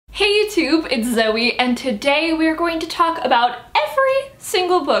YouTube, it's Zoe, and today we're going to talk about every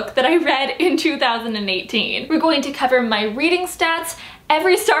single book that I read in 2018. We're going to cover my reading stats,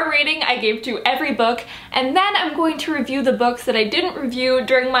 every star rating I gave to every book, and then I'm going to review the books that I didn't review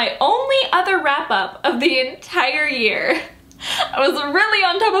during my only other wrap-up of the entire year. I was really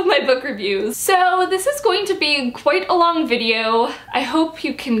on top of my book reviews. So this is going to be quite a long video. I hope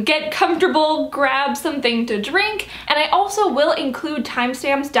you can get comfortable, grab something to drink, and I also will include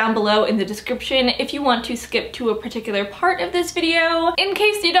timestamps down below in the description if you want to skip to a particular part of this video, in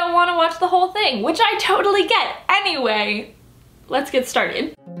case you don't want to watch the whole thing, which I totally get. Anyway, let's get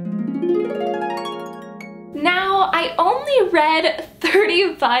started. Now, I only read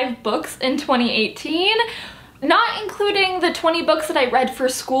 35 books in 2018, not including the 20 books that I read for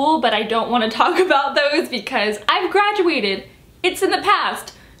school, but I don't want to talk about those because I've graduated. It's in the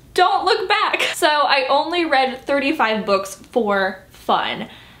past. Don't look back. So I only read 35 books for fun.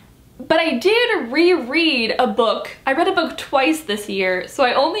 But I did reread a book. I read a book twice this year, so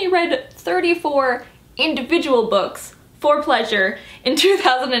I only read 34 individual books for pleasure in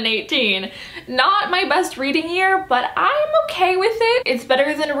 2018. Not my best reading year, but I'm okay with it. It's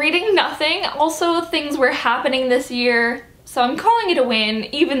better than reading nothing. Also, things were happening this year, so I'm calling it a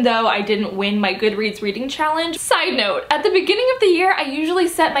win, even though I didn't win my Goodreads reading challenge. Side note, at the beginning of the year, I usually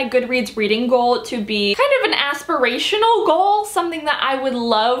set my Goodreads reading goal to be kind of an aspirational goal, something that I would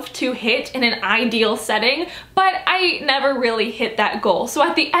love to hit in an ideal setting, but I never really hit that goal. So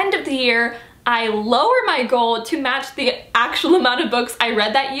at the end of the year, I lower my goal to match the actual amount of books I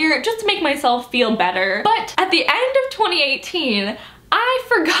read that year just to make myself feel better. But at the end of 2018, I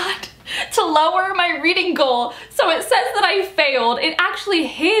forgot to lower my reading goal, so it says that I failed. It actually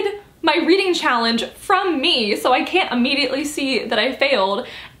hid my reading challenge from me, so I can't immediately see that I failed.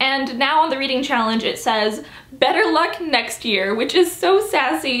 And now on the reading challenge it says, better luck next year, which is so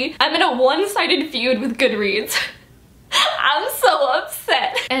sassy. I'm in a one-sided feud with Goodreads. I'm so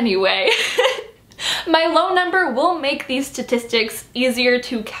upset. Anyway, my low number will make these statistics easier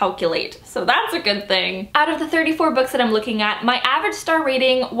to calculate, so that's a good thing. Out of the 34 books that I'm looking at, my average star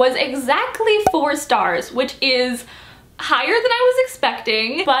rating was exactly 4 stars, which is higher than I was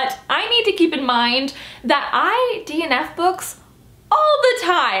expecting, but I need to keep in mind that I DNF books all the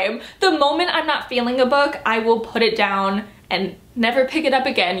time. The moment I'm not feeling a book, I will put it down and never pick it up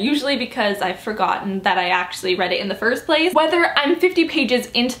again, usually because I've forgotten that I actually read it in the first place. Whether I'm 50 pages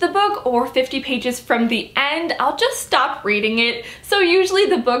into the book or 50 pages from the end, I'll just stop reading it. So usually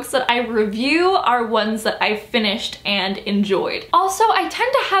the books that I review are ones that I finished and enjoyed. Also, I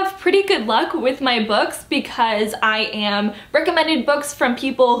tend to have pretty good luck with my books because I am recommended books from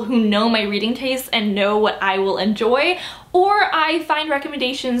people who know my reading tastes and know what I will enjoy, or I find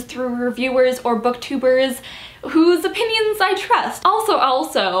recommendations through reviewers or booktubers whose opinions I trust.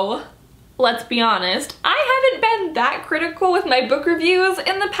 Also, let's be honest, I haven't been that critical with my book reviews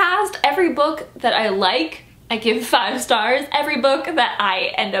in the past. Every book that I like, I give 5 stars. Every book that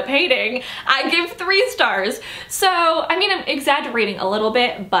I end up hating, I give 3 stars. So, I mean, I'm exaggerating a little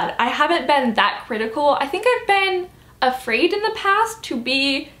bit, but I haven't been that critical. I think I've been afraid in the past to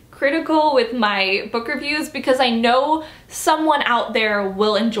be critical with my book reviews because I know someone out there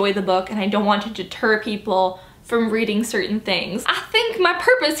will enjoy the book and I don't want to deter people from reading certain things. I think my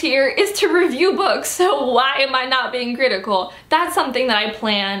purpose here is to review books, so why am I not being critical? That's something that I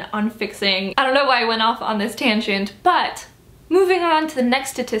plan on fixing. I don't know why I went off on this tangent, but moving on to the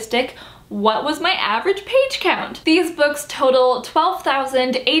next statistic, what was my average page count? These books total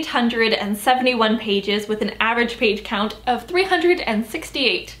 12,871 pages with an average page count of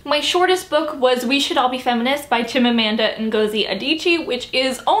 368. My shortest book was We Should All Be Feminists by Chimamanda Ngozi Adichie, which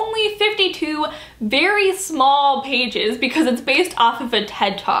is only 52 very small pages because it's based off of a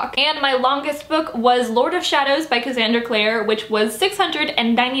TED Talk. And my longest book was Lord of Shadows by Cassandra Clare, which was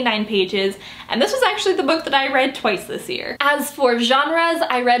 699 pages, and this was actually the book that I read twice this year. As for genres,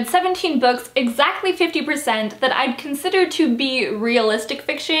 I read 17 books, exactly 50%, that I'd consider to be realistic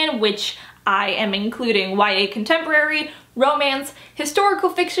fiction, which I am including YA contemporary, romance, historical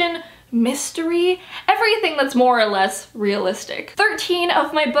fiction, mystery, everything that's more or less realistic. 13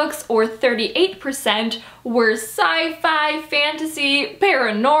 of my books, or 38%, were sci-fi, fantasy,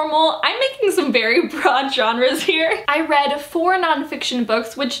 paranormal. I'm making some very broad genres here. I read 4 nonfiction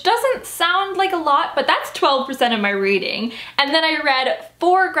books, which doesn't sound like a lot, but that's 12% of my reading. And then I read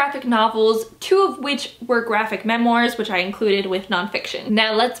 4 graphic novels, 2 of which were graphic memoirs, which I included with nonfiction.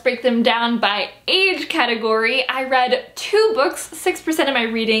 Now let's break them down by age category. I read 2 books, 6% of my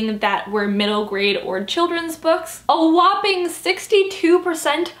reading, that were middle grade or children's books. A whopping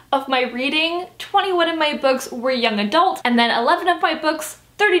 62% of my reading, 21 of my books were young adult, and then 11 of my books,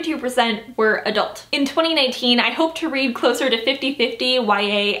 32% were adult. In 2019, I hope to read closer to 50-50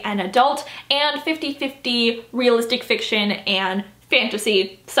 YA and adult, and 50-50 realistic fiction and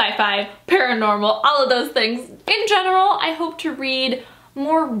fantasy, sci-fi, paranormal, all of those things. In general, I hope to read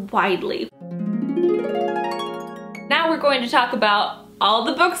more widely. Now we're going to talk about all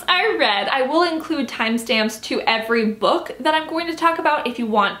the books I read. I will include timestamps to every book that I'm going to talk about if you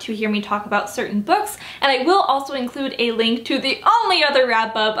want to hear me talk about certain books, and I will also include a link to the only other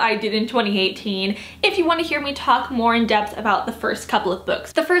wrap-up I did in 2018 if you want to hear me talk more in depth about the first couple of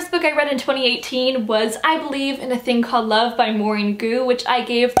books. The first book I read in 2018 was I Believe in a Thing Called Love by Maurene, which I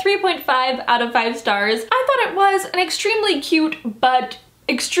gave 3.5 out of 5 stars. I thought it was an extremely cute but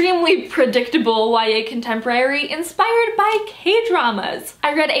extremely predictable YA contemporary inspired by K-dramas.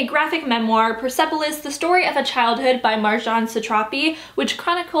 I read a graphic memoir, Persepolis, The Story of a Childhood by Marjane Satrapi, which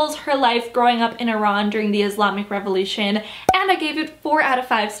chronicles her life growing up in Iran during the Islamic Revolution, and I gave it 4 out of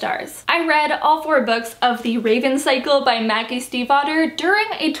 5 stars. I read all 4 books of The Raven Cycle by Maggie Stiefvater during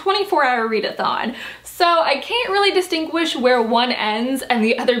a 24-hour readathon, so I can't really distinguish where one ends and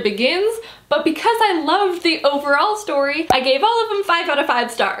the other begins, but because I loved the overall story, I gave all of them 5 out of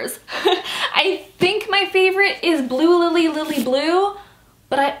 5 stars. I think my favorite is Blue Lily Lily Blue,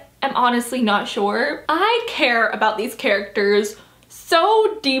 but I am honestly not sure. I care about these characters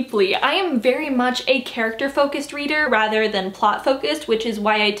so deeply. I am very much a character-focused reader rather than plot-focused, which is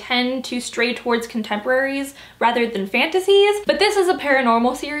why I tend to stray towards contemporaries rather than fantasies. But this is a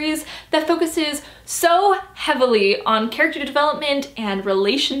paranormal series that focuses so heavily on character development and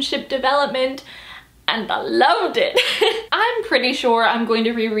relationship development, and I loved it. I'm pretty sure I'm going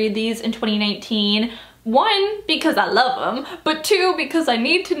to reread these in 2019. 1, because I love them, but 2, because I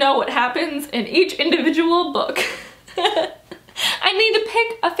need to know what happens in each individual book. I need to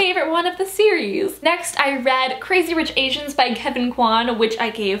pick a favorite one of the series. Next, I read Crazy Rich Asians by Kwan, which I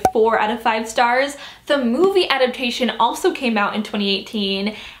gave 4 out of 5 stars. The movie adaptation also came out in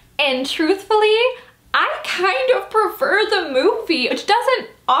 2018, and truthfully, I kind of prefer the movie, which doesn't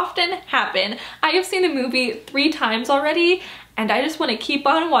often happen. I have seen the movie 3 times already, and I just want to keep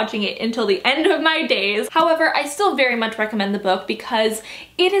on watching it until the end of my days. However, I still very much recommend the book because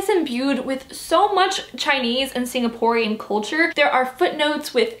it is imbued with so much Chinese and Singaporean culture. There are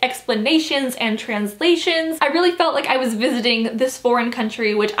footnotes with explanations and translations. I really felt like I was visiting this foreign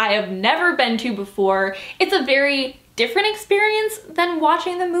country, which I have never been to before. It's a very different experience than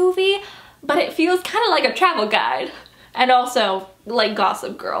watching the movie, but it feels kind of like a travel guide. And also like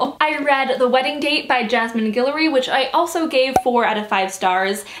Gossip Girl. I read The Wedding Date by Jasmine Guillory, which I also gave 4 out of 5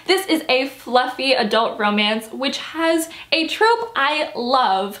 stars. This is a fluffy adult romance which has a trope I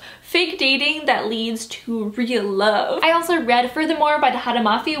love: fake dating that leads to real love. I also read Furthermore by Tahereh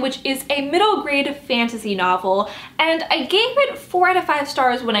Mafi, which is a middle grade fantasy novel, and I gave it 4 out of 5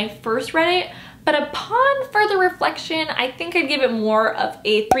 stars when I first read it, but upon further reflection, I think I'd give it more of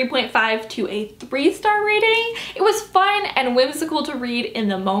a 3.5 to a 3-star rating. It was fun and whimsical to read in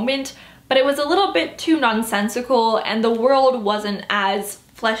the moment, but it was a little bit too nonsensical and the world wasn't as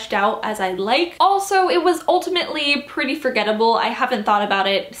fleshed out as I like. Also, it was ultimately pretty forgettable. I haven't thought about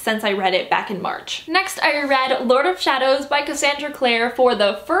it since I read it back in March. Next, I read Lord of Shadows by Cassandra Clare for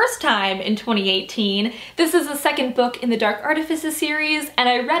the first time in 2018. This is the second book in the Dark Artifices series, and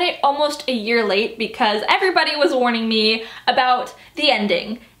I read it almost a year late because everybody was warning me about the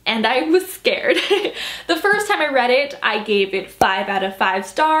ending, and I was scared. The first time I read it, I gave it 5 out of 5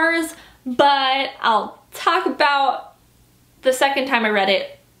 stars, but I'll talk about the second time I read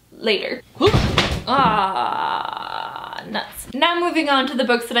it later. Nuts. Now moving on to the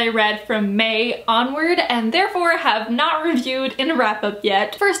books that I read from May onward and therefore have not reviewed in a wrap-up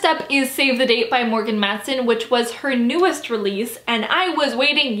yet. First up is Save the Date by Morgan Matson, which was her newest release, and I was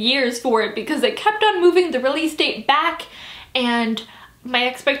waiting years for it because it kept on moving the release date back, and my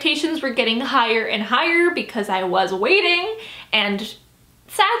expectations were getting higher and higher because I was waiting, and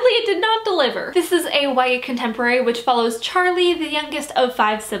sadly, it did not deliver. This is a YA contemporary which follows Charlie, the youngest of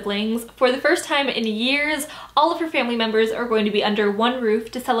 5 siblings. For the first time in years, all of her family members are going to be under one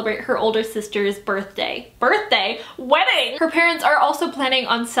roof to celebrate her older sister's birthday. Wedding! Her parents are also planning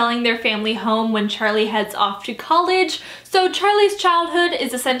on selling their family home when Charlie heads off to college, so Charlie's childhood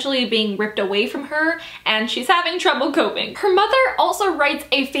is essentially being ripped away from her, and she's having trouble coping. Her mother also writes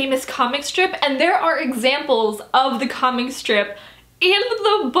a famous comic strip, and there are examples of the comic strip in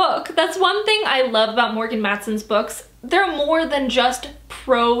the book. That's one thing I love about Morgan Matson's books. They're more than just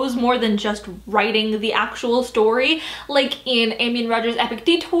prose, more than just writing the actual story. Like in Amy and Roger's Epic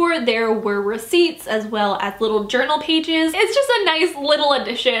Detour, there were receipts as well as little journal pages. It's just a nice little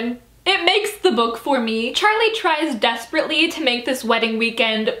addition It makes the book for me. Charlie tries desperately to make this wedding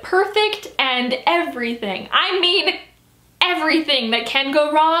weekend perfect, and everything, I mean everything that can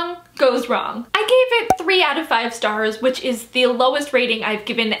go wrong, goes wrong. I gave it 3 out of 5 stars, which is the lowest rating I've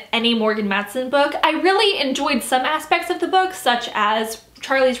given any Morgan Matson book. I really enjoyed some aspects of the book, such as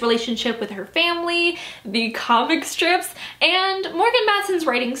Charlie's relationship with her family, the comic strips, and Morgan Matson's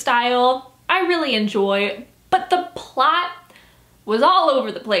writing style I really enjoy, but the plot was all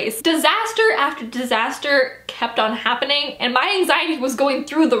over the place. Disaster after disaster kept on happening, and my anxiety was going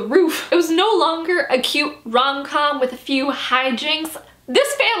through the roof. It was no longer a cute rom-com with a few hijinks.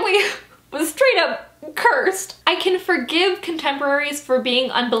 This family was straight up cursed. I can forgive contemporaries for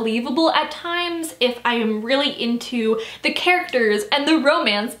being unbelievable at times if I am really into the characters and the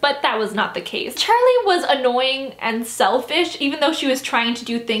romance, but that was not the case. Charlie was annoying and selfish, even though she was trying to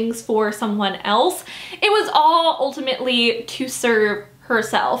do things for someone else. It was all ultimately to serve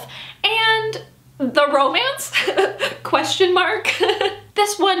herself. And the romance? Question mark.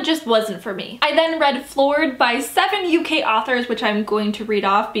 This one just wasn't for me. I then read Floored by 7 UK authors, which I'm going to read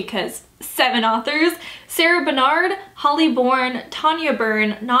off because 7 authors. Sarah Barnard, Holly Bourne, Tanya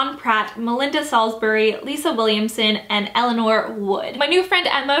Byrne, Non Pratt, Melinda Salisbury, Lisa Williamson, and Eleanor Wood. My new friend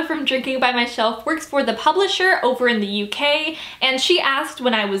Emma from Drinking by My Shelf works for the publisher over in the UK, and she asked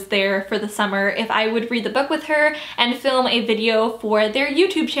when I was there for the summer if I would read the book with her and film a video for their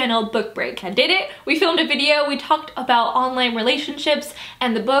YouTube channel, Book Break. I did it. We filmed a video. We talked about online relationships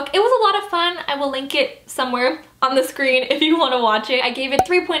and the book. It was a lot of fun. I will link it somewhere on the screen if you want to watch it. I gave it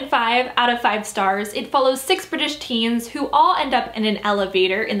 3.5 out of 5 stars. It follows 6 British teens who all end up in an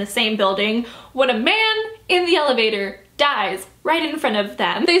elevator in the same building when a man in the elevator dies right in front of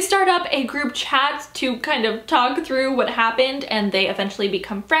them. They start up a group chat to kind of talk through what happened, and they eventually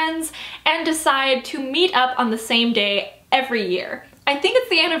become friends and decide to meet up on the same day every year. I think it's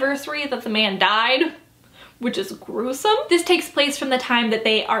the anniversary that the man died, which is gruesome. This takes place from the time that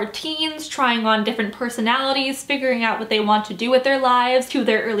they are teens, trying on different personalities, figuring out what they want to do with their lives, to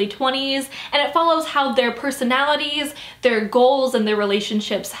their early 20s, and it follows how their personalities, their goals, and their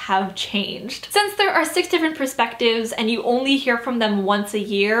relationships have changed. Since there are 6 different perspectives and you only hear from them once a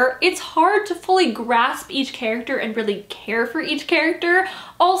year, it's hard to fully grasp each character and really care for each character.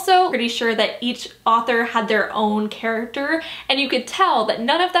 Also, pretty sure that each author had their own character, and you could tell that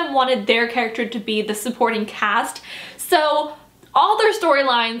none of them wanted their character to be the supporting cast. So all their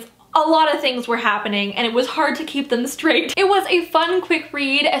storylines, a lot of things were happening, and it was hard to keep them straight. It was a fun, quick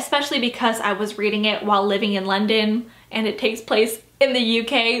read, especially because I was reading it while living in London, and it takes place in the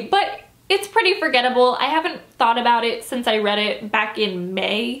UK, but it's pretty forgettable. I haven't thought about it since I read it back in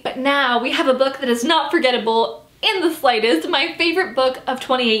May, but now we have a book that is not forgettable in the slightest. My favorite book of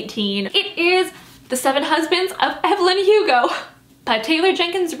 2018. It is The 7 Husbands of Evelyn Hugo by Taylor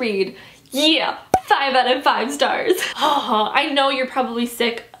Jenkins Reid. Yeah, 5 out of 5 stars. Oh, I know you're probably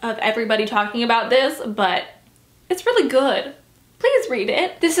sick of everybody talking about this, but it's really good. Please read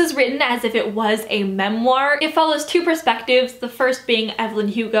it. This is written as if it was a memoir. It follows 2 perspectives, the first being Evelyn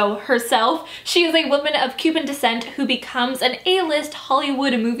Hugo herself. She is a woman of Cuban descent who becomes an A-list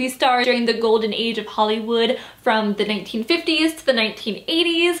Hollywood movie star during the golden age of Hollywood from the 1950s to the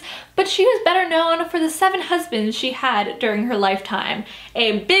 1980s, but she was better known for the 7 husbands she had during her lifetime.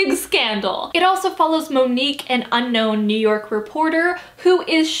 A big scandal. It also follows Monique, an unknown New York reporter, who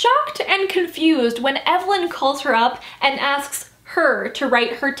is shocked and confused when Evelyn calls her up and asks her to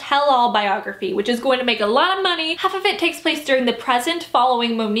write her tell-all biography, which is going to make a lot of money. Half of it takes place during the present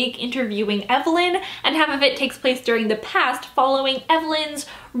following Monique interviewing Evelyn, and half of it takes place during the past following Evelyn's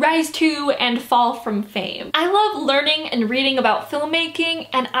rise to and fall from fame. I love learning and reading about filmmaking,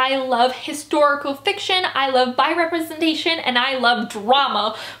 and I love historical fiction, I love bi-representation, and I love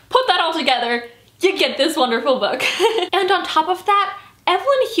drama. Put that all together, you get this wonderful book. And on top of that,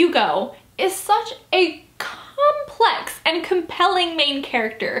 Evelyn Hugo is such a complex and compelling main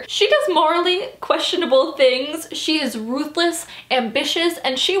character. She does morally questionable things, she is ruthless, ambitious,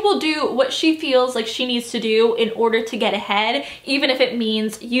 and she will do what she feels like she needs to do in order to get ahead, even if it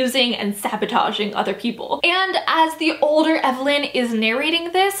means using and sabotaging other people. And as the older Evelyn is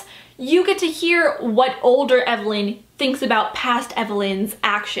narrating this, you get to hear what older Evelyn thinks about past Evelyn's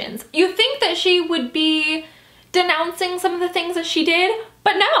actions. You think that she would be denouncing some of the things that she did,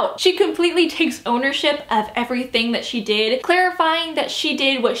 but no, she completely takes ownership of everything that she did, clarifying that she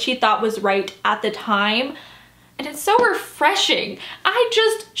did what she thought was right at the time. And it's so refreshing.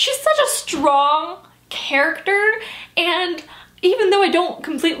 She's such a strong character, and even though I don't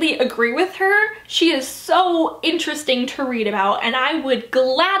completely agree with her, she is so interesting to read about, and I would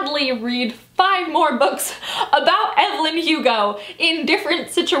gladly read 5 more books about Evelyn Hugo in different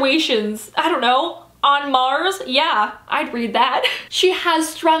situations. I don't know, on Mars? Yeah, I'd read that. She has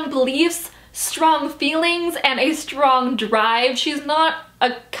strong beliefs, strong feelings, and a strong drive. She's not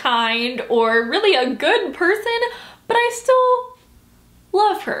a kind or really a good person, but I still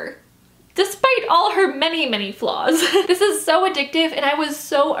love her, despite all her many flaws. This is so addictive, and I was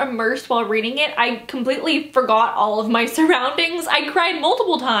so immersed while reading it. I completely forgot all of my surroundings. I cried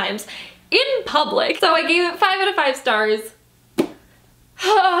multiple times in public. So I gave it 5 out of 5 stars.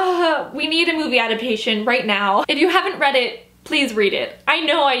 We need a movie adaptation right now. If you haven't read it, please read it. I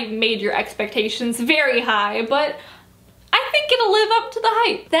know I made your expectations very high, but I think it'll live up to the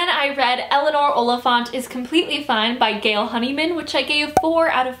hype. Then I read Eleanor Oliphant is Completely Fine by Gail Honeyman, which I gave 4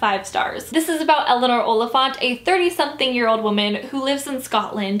 out of 5 stars. This is about Eleanor Oliphant, a 30-something-year-old woman who lives in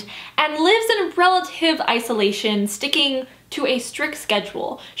Scotland and lives in relative isolation, sticking to a strict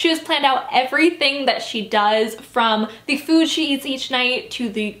schedule. She has planned out everything that she does, from the food she eats each night to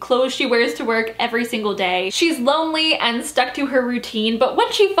the clothes she wears to work every single day. She's lonely and stuck to her routine, but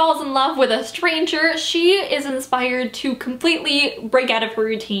when she falls in love with a stranger, she is inspired to completely break out of her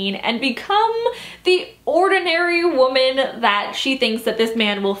routine and become the ordinary woman that she thinks that this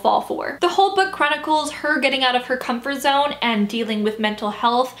man will fall for. The whole book chronicles her getting out of her comfort zone and dealing with mental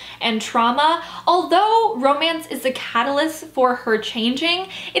health and trauma. Although romance is the catalyst for her changing,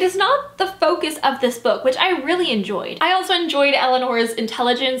 it is not the focus of this book, which I really enjoyed. I also enjoyed Eleanor's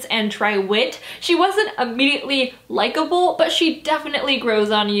intelligence and dry wit. She wasn't immediately likable, but she definitely grows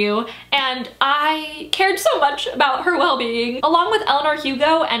on you, and I cared so much about her well-being. Along with Eleanor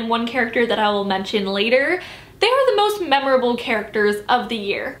Hugo and one character that I will mention later, they are the most memorable characters of the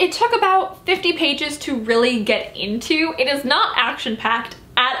year. It took about 50 pages to really get into. It is not action-packed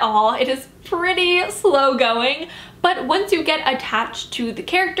at all. It is pretty slow going, but once you get attached to the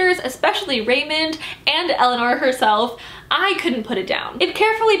characters, especially Raymond and Eleanor herself, I couldn't put it down. It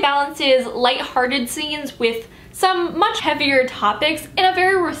carefully balances light-hearted scenes with some much heavier topics in a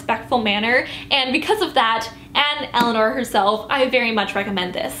very respectful manner, and because of that, and Eleanor herself, I very much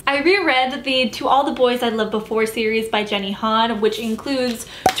recommend this. I reread the To All the Boys I'd Loved Before series by Jenny Han, which includes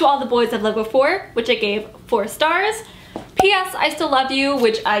To All the Boys I've Loved Before, which I gave 4 stars, P.S. I Still Love You,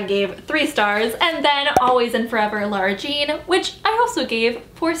 which I gave 3 stars, and then Always and Forever Lara Jean, which I also gave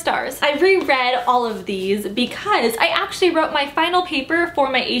 4 stars. I reread all of these because I actually wrote my final paper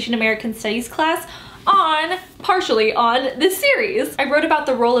for my Asian American Studies class partially on this series. I wrote about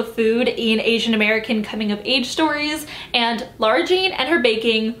the role of food in Asian American coming of age stories, and Lara Jean and her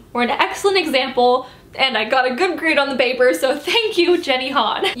baking were an excellent example, and I got a good grade on the paper, so thank you, Jenny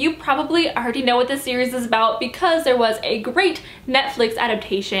Han. You probably already know what this series is about because there was a great Netflix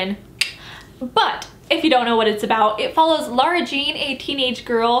adaptation, but if you don't know what it's about, it follows Lara Jean, a teenage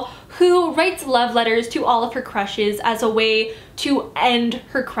girl who writes love letters to all of her crushes as a way to end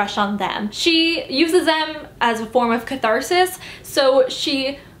her crush on them. She uses them as a form of catharsis, so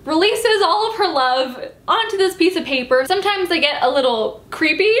she releases all of her love onto this piece of paper. Sometimes they get a little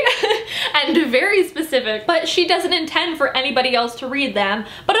creepy and very specific, but she doesn't intend for anybody else to read them.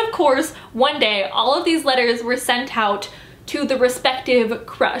 But of course, one day, all of these letters were sent out to the respective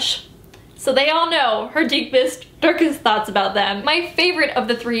crush, so they all know her deepest, darkest thoughts about them. My favorite of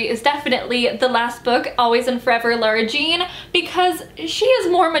the 3 is definitely the last book, Always and Forever Lara Jean, because she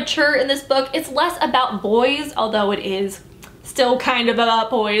is more mature in this book. It's less about boys, although it is still kind of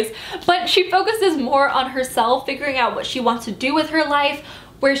about boys, but she focuses more on herself, figuring out what she wants to do with her life,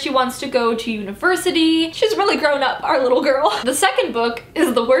 where she wants to go to university. She's really grown up, our little girl. The second book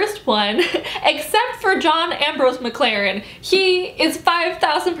is the worst one, except for John Ambrose McLaren. He is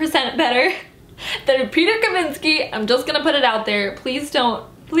 5,000% better than Peter Kavinsky. I'm just gonna put it out there. Please don't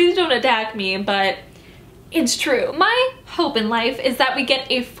attack me, but it's true. My hope in life is that we get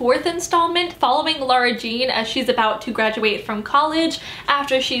a 4th installment following Lara Jean as she's about to graduate from college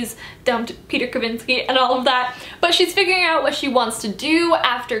after she's dumped Peter Kavinsky and all of that. But she's figuring out what she wants to do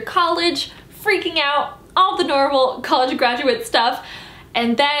after college, freaking out, all the normal college graduate stuff.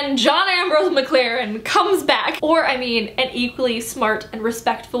 And then John Ambrose McLaren comes back, or I mean an equally smart and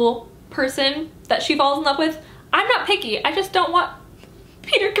respectful person that she falls in love with. I'm not picky, I just don't want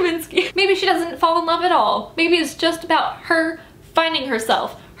Peter Kavinsky. Maybe she doesn't fall in love at all. Maybe it's just about her finding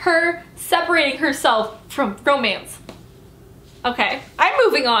herself, her separating herself from romance. Okay, I'm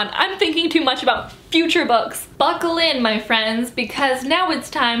moving on. I'm thinking too much about future books. Buckle in, my friends, because now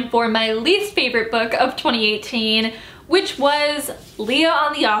it's time for my least favorite book of 2018, which was Leah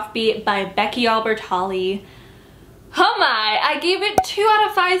on the Offbeat by Becky Albertalli. Oh my, I gave it 2 out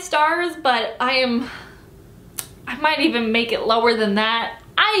of 5 stars, but I might even make it lower than that.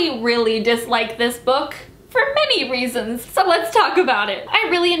 I really dislike this book for many reasons, so let's talk about it. I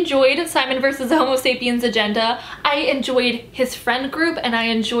really enjoyed Simon vs. the Homo sapiens agenda. I enjoyed his friend group, and I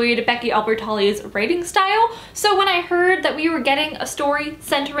enjoyed Becky Albertalli's writing style. So when I heard that we were getting a story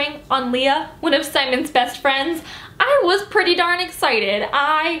centering on Leah, one of Simon's best friends, I was pretty darn excited.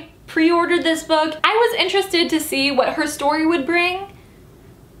 I pre-ordered this book. I was interested to see what her story would bring.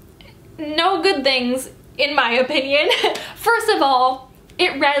 No good things, in my opinion. First of all,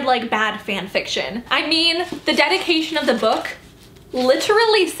 it read like bad fan fiction. I mean, the dedication of the book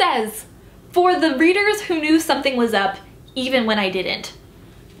literally says, "For the readers who knew something was up, even when I didn't."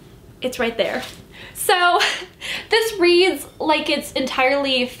 It's right there. So this reads like it's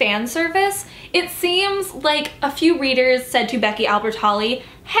entirely fan service. It seems like a few readers said to Becky Albertalli,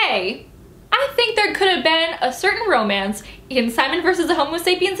 "Hey, I think there could have been a certain romance in Simon vs. the Homo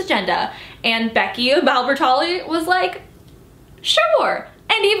sapiens agenda." And Becky Albertalli was like, "Sure."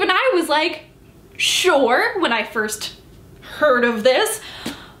 And even I was like, sure, when I first heard of this.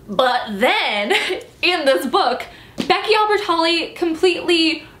 But then, in this book, Becky Albertalli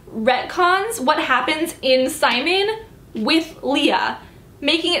completely retcons what happens in Simon with Leah,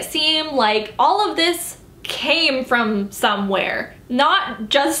 making it seem like all of this came from somewhere. Not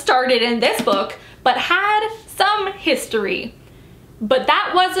just started in this book, but had some history. But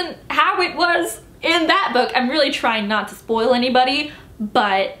that wasn't how it was in that book. I'm really trying not to spoil anybody,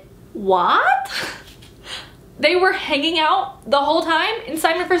 but what? They were hanging out the whole time in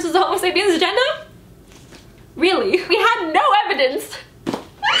Simon vs. the Homo sapiens agenda? Really? We had no evidence.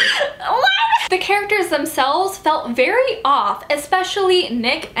 What? The characters themselves felt very off, especially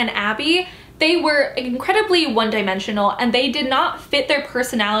Nick and Abby. They were incredibly one-dimensional, and they did not fit their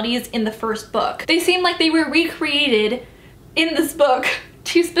personalities in the first book. They seemed like they were recreated in this book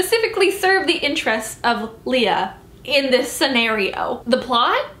to specifically serve the interests of Leah in this scenario. The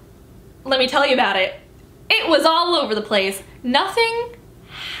plot? Let me tell you about it. It was all over the place. Nothing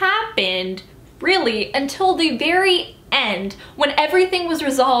happened really until the very end, when everything was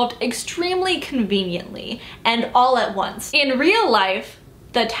resolved extremely conveniently and all at once. In real life,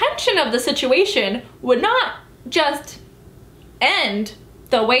 the tension of the situation would not just end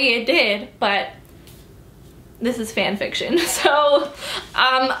the way it did, but this is fan fiction, so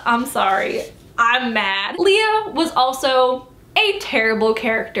I'm sorry. I'm mad. Leah was also a terrible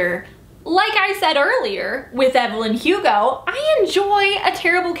character. Like I said earlier with Evelyn Hugo, I enjoy a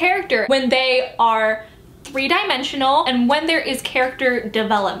terrible character when they are three-dimensional and when there is character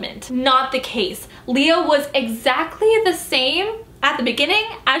development. Not the case. Leah was exactly the same at the beginning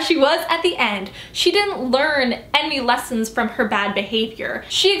as she was at the end. She didn't learn any lessons from her bad behavior.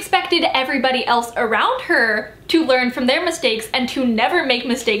 She expected everybody else around her to learn from their mistakes and to never make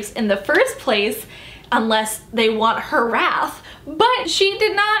mistakes in the first place unless they want her wrath. But she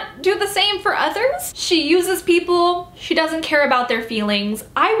did not do the same for others. She uses people. She doesn't care about their feelings.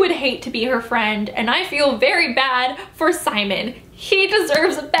 I would hate to be her friend, and I feel very bad for Simon. He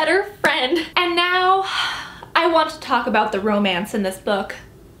deserves a better friend. And now I want to talk about the romance in this book.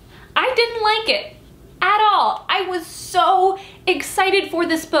 I didn't like it at all. I was so excited for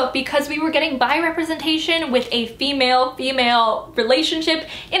this book because we were getting bi-representation with a female-female relationship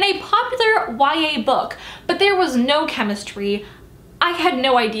in a popular YA book, but there was no chemistry. I had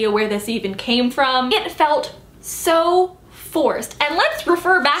no idea where this even came from. It felt so forced. And let's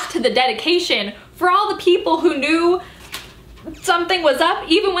refer back to the dedication for all the people who knew something was up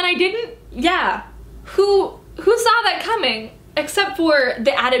even when I didn't. Yeah, who saw that coming? Except for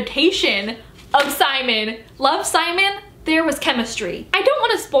the adaptation of Simon. Love Simon, there was chemistry. I don't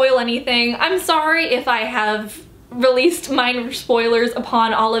want to spoil anything. I'm sorry if I have released minor spoilers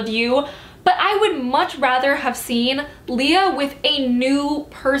upon all of you, but I would much rather have seen Leah with a new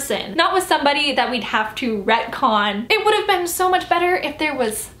person, not with somebody that we'd have to retcon. It would have been so much better if there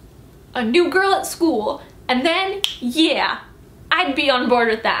was a new girl at school, and then, yeah, I'd be on board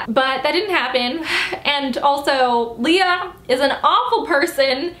with that. But that didn't happen, and also Leah is an awful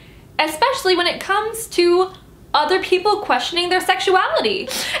person, especially when it comes to other people questioning their sexuality.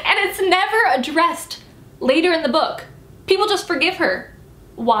 And it's never addressed later in the book. People just forgive her.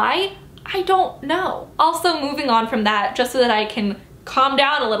 Why? I don't know. Also, moving on from that, just so that I can calm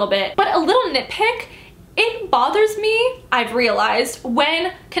down a little bit, but a little nitpick, it bothers me, I've realized,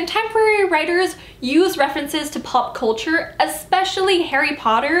 when contemporary writers use references to pop culture, especially Harry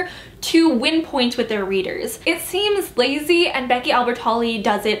Potter, to win points with their readers. It seems lazy, and Becky Albertalli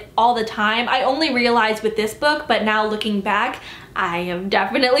does it all the time. I only realized with this book, but now looking back, I have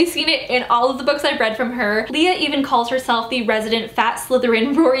definitely seen it in all of the books I've read from her. Leah even calls herself the resident fat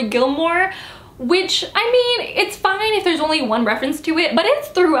Slytherin Rory Gilmore, which, I mean, it's fine if there's only one reference to it, but it's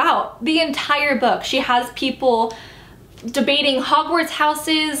throughout the entire book. She has people debating Hogwarts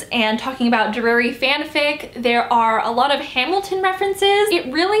houses and talking about Drury fanfic. There are a lot of Hamilton references.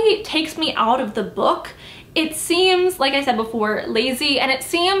 It really takes me out of the book. It seems, like I said before, lazy, and it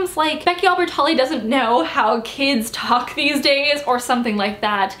seems like Becky Albertalli doesn't know how kids talk these days or something like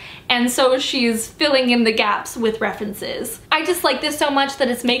that, and so she's filling in the gaps with references. I just like this so much that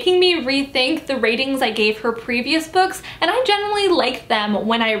it's making me rethink the ratings I gave her previous books, and I generally liked them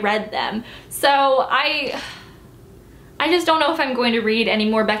when I read them. So I just don't know if I'm going to read any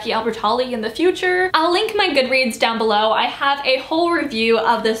more Becky Albertalli in the future. I'll link my Goodreads down below. I have a whole review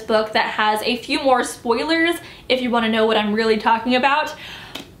of this book that has a few more spoilers if you want to know what I'm really talking about.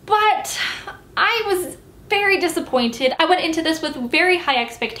 But I was very disappointed. I went into this with very high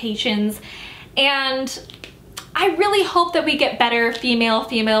expectations, and I really hope that we get better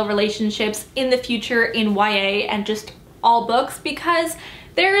female-female relationships in the future in YA and just all books, because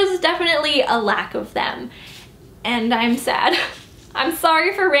there is definitely a lack of them. And I'm sad. I'm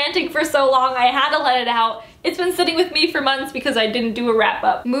sorry for ranting for so long. I had to let it out. It's been sitting with me for months because I didn't do a wrap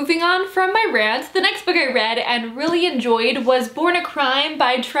up. Moving on from my rant, the next book I read and really enjoyed was Born a Crime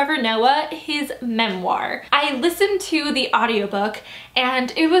by Trevor Noah, his memoir. I listened to the audiobook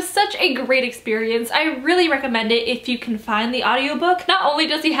and it was such a great experience. I really recommend it if you can find the audiobook. Not only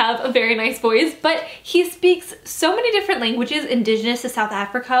does he have a very nice voice, but he speaks so many different languages indigenous to South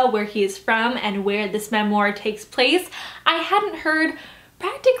Africa, where he is from and where this memoir takes place. I hadn't heard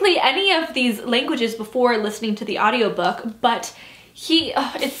practically any of these languages before listening to the audiobook, but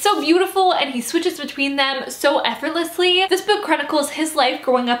it's so beautiful and he switches between them so effortlessly. This book chronicles his life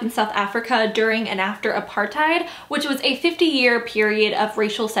growing up in South Africa during and after apartheid, which was a 50-year period of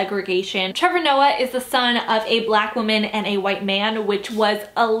racial segregation. Trevor Noah is the son of a black woman and a white man, which was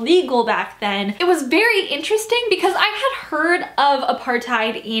illegal back then. It was very interesting because I had heard of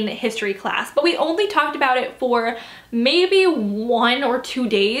apartheid in history class, but we only talked about it for maybe 1 or 2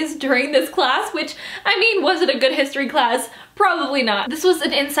 days during this class, which, I mean, was it a good history class? Probably not. This was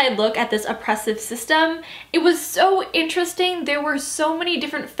an inside look at this oppressive system. It was so interesting. There were so many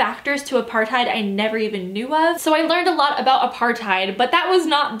different factors to apartheid I never even knew of. So I learned a lot about apartheid, but that was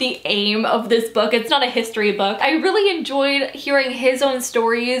not the aim of this book. It's not a history book. I really enjoyed hearing his own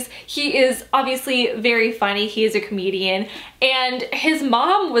stories. He is obviously very funny. He is a comedian, and his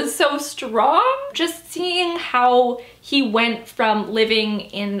mom was so strong. Just seeing how he went from living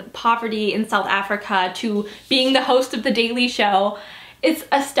in poverty in South Africa to being the host of The Daily Show, it's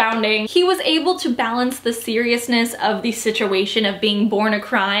astounding. He was able to balance the seriousness of the situation of being born a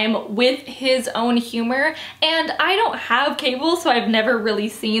crime with his own humor, and I don't have cable, so I've never really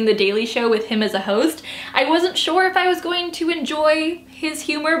seen The Daily Show with him as a host. I wasn't sure if I was going to enjoy his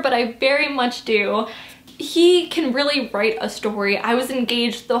humor, but I very much do. He can really write a story. I was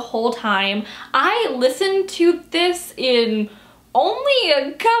engaged the whole time. I listened to this in only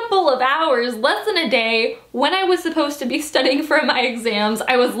a couple of hours, less than a day. When I was supposed to be studying for my exams,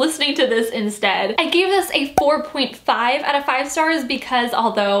 I was listening to this instead. I gave this a 4.5 out of 5 stars because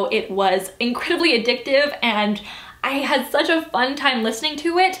although it was incredibly addictive and I had such a fun time listening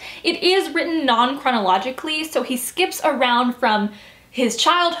to it, it is written non-chronologically, so he skips around from his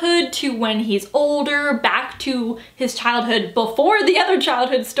childhood to when he's older, back to his childhood before the other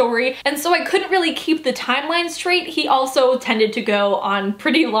childhood story, and so I couldn't really keep the timeline straight. He also tended to go on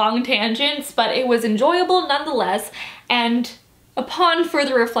pretty long tangents, but it was enjoyable nonetheless, and upon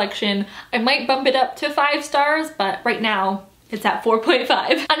further reflection, I might bump it up to 5 stars, but right now, it's at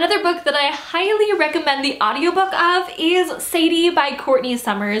 4.5. Another book that I highly recommend the audiobook of is Sadie by Courtney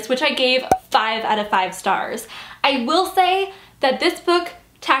Summers, which I gave 5 out of 5 stars. I will say that this book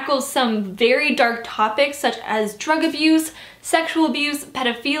tackles some very dark topics such as drug abuse, sexual abuse,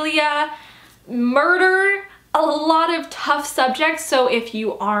 pedophilia, murder, a lot of tough subjects, so if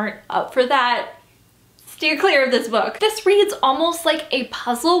you aren't up for that, steer clear of this book. This reads almost like a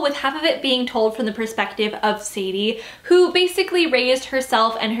puzzle, with half of it being told from the perspective of Sadie, who basically raised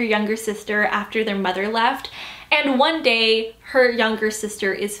herself and her younger sister after their mother left, and one day her younger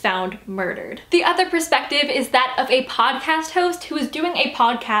sister is found murdered. The other perspective is that of a podcast host who is doing a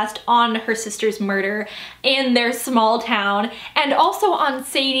podcast on her sister's murder in their small town, and also on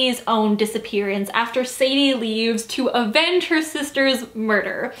Sadie's own disappearance after Sadie leaves to avenge her sister's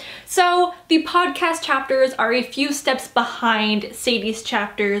murder. So the podcast chapters are a few steps behind Sadie's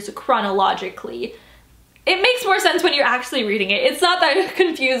chapters chronologically. It makes more sense when you're actually reading it. It's not that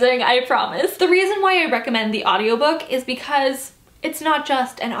confusing, I promise. The reason why I recommend the audiobook is because it's not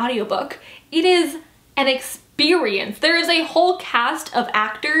just an audiobook. It is an experience. There is a whole cast of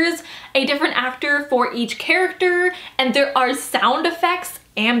actors, a different actor for each character, and there are sound effects,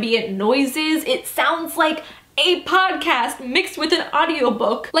 ambient noises. It sounds like a podcast mixed with an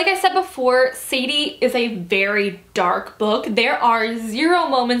audiobook. Like I said before, Sadie is a very dark book. There are 0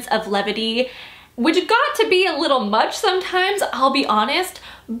 moments of levity, which got to be a little much sometimes, I'll be honest,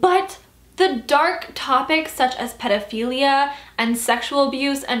 but the dark topics such as pedophilia and sexual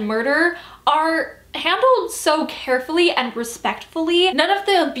abuse and murder are handled so carefully and respectfully. None of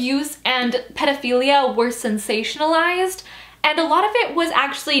the abuse and pedophilia were sensationalized, and a lot of it was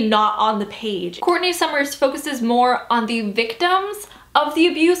actually not on the page. Courtney Summers focuses more on the victims of the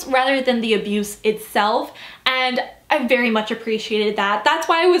abuse rather than the abuse itself, and I very much appreciated that. That's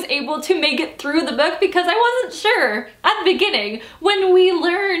why I was able to make it through the book, because I wasn't sure at the beginning when we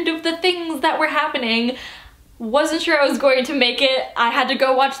learned of the things that were happening. Wasn't sure I was going to make it. I had to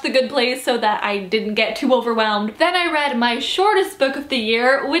go watch The Good Place so that I didn't get too overwhelmed. Then I read my shortest book of the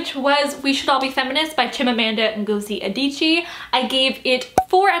year, which was We Should All Be Feminists by Chimamanda Ngozi Adichie. I gave it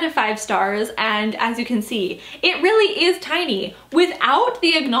 4 out of 5 stars, and as you can see, it really is tiny. Without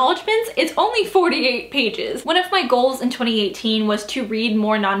the acknowledgements, it's only 48 pages. One of my goals in 2018 was to read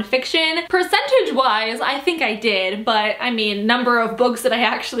more nonfiction. Percentage-wise, I think I did, but I mean, number of books that I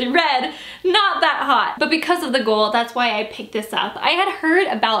actually read, not that hot. But because of the goal, that's why I picked this up. I had heard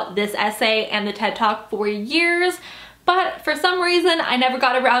about this essay and the TED Talk for years, but for some reason I never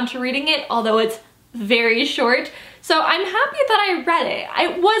got around to reading it, although it's very short. So I'm happy that I read it.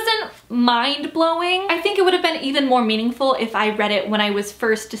 It wasn't mind-blowing. I think it would have been even more meaningful if I read it when I was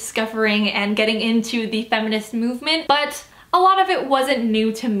first discovering and getting into the feminist movement, but a lot of it wasn't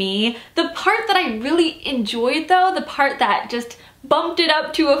new to me. The part that I really enjoyed though, the part that just bumped it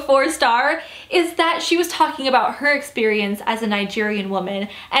up to a 4-star, is that she was talking about her experience as a Nigerian woman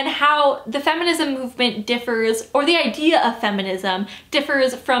and how the feminism movement differs, or the idea of feminism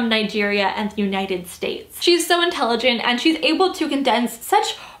differs from Nigeria and the United States. She's so intelligent and she's able to condense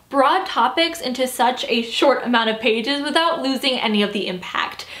such broad topics into such a short amount of pages without losing any of the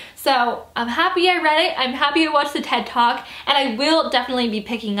impact. So I'm happy I read it, I'm happy I watched the TED Talk, and I will definitely be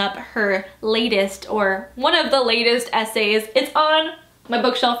picking up her latest, or one of the latest essays. It's on my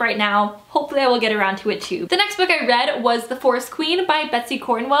bookshelf right now. Hopefully I will get around to it too. The next book I read was The Forest Queen by Betsy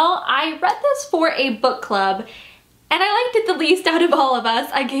Cornwell. I read this for a book club, and I liked it the least out of all of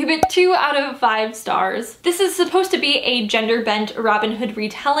us. I gave it 2 out of 5 stars. This is supposed to be a gender-bent Robin Hood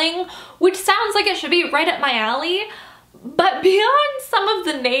retelling, which sounds like it should be right up my alley. But beyond some of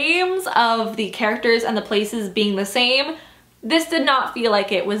the names of the characters and the places being the same, this did not feel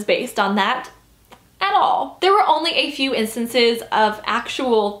like it was based on that at all. There were only a few instances of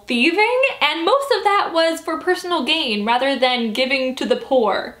actual thieving, and most of that was for personal gain rather than giving to the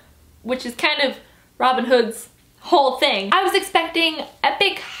poor, which is kind of Robin Hood's whole thing. I was expecting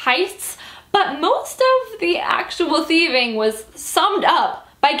epic heists, but most of the actual thieving was summed up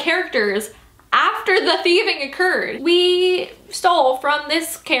by characters after the thieving occurred. We stole from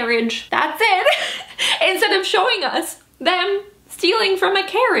this carriage. That's it. Instead of showing us them stealing from a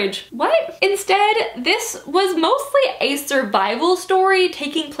carriage. What? Instead, this was mostly a survival story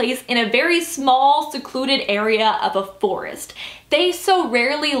taking place in a very small, secluded area of a forest. They so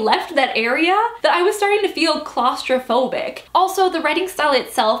rarely left that area that I was starting to feel claustrophobic. Also, the writing style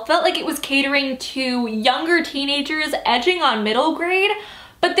itself felt like it was catering to younger teenagers edging on middle grade,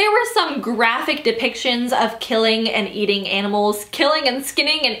 but there were some graphic depictions of killing and eating animals, killing and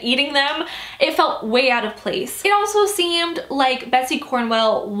skinning and eating them. It felt way out of place. It also seemed like Betsy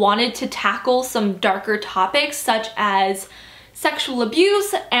Cornwell wanted to tackle some darker topics such as sexual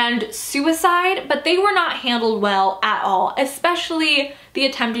abuse and suicide, but they were not handled well at all, especially the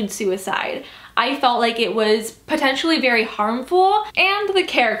attempted suicide. I felt like it was potentially very harmful, and the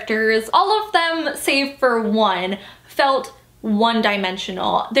characters, all of them save for one, felt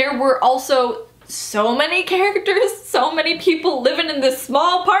one-dimensional. There were also so many characters, so many people living in this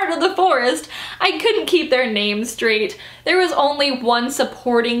small part of the forest, I couldn't keep their names straight. There was only one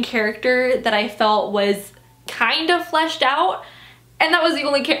supporting character that I felt was kind of fleshed out, and that was the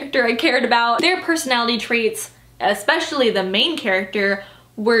only character I cared about. Their personality traits, especially the main character,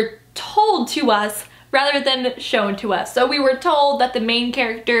 were told to us rather than shown to us. So we were told that the main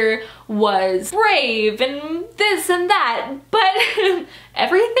character was brave and this and that, but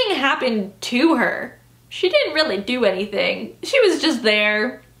everything happened to her. She didn't really do anything. She was just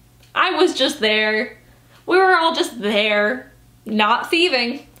there. I was just there. We were all just there. Not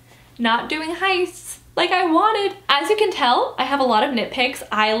thieving, not doing heists, like I wanted. As you can tell, I have a lot of nitpicks.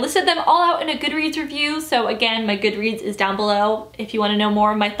 I listed them all out in a Goodreads review, so again, my Goodreads is down below if you want to know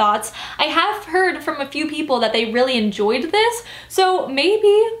more of my thoughts. I have heard from a few people that they really enjoyed this, so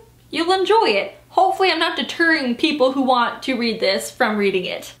maybe you'll enjoy it. Hopefully I'm not deterring people who want to read this from reading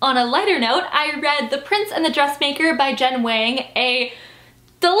it. On a lighter note, I read The Prince and the Dressmaker by Jen Wang, a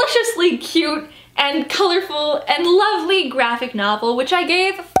deliciously cute and colorful and lovely graphic novel, which I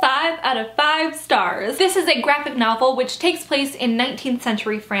gave 5 out of 5 stars. This is a graphic novel which takes place in 19th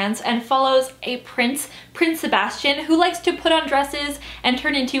century France and follows a prince, Prince Sebastian, who likes to put on dresses and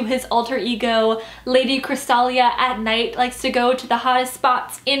turn into his alter ego, Lady Crystalia at night, likes to go to the hottest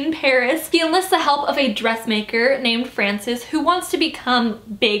spots in Paris. He enlists the help of a dressmaker named Frances who wants to become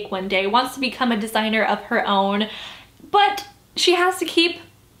big one day, wants to become a designer of her own, but she has to keep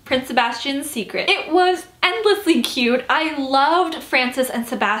Prince Sebastian's secret. It was endlessly cute. I loved Frances and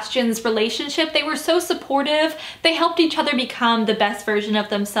Sebastian's relationship. They were so supportive. They helped each other become the best version of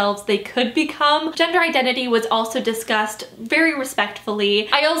themselves they could become. Gender identity was also discussed very respectfully.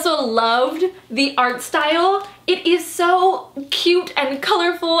 I also loved the art style. It is so cute and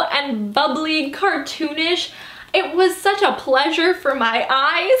colorful and bubbly, cartoonish. It was such a pleasure for my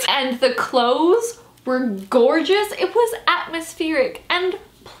eyes, and the clothes were gorgeous. It was atmospheric and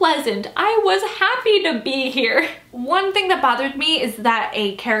pleasant. I was happy to be here. One thing that bothered me is that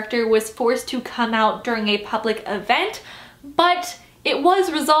a character was forced to come out during a public event, but it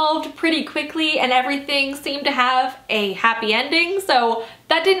was resolved pretty quickly and everything seemed to have a happy ending, so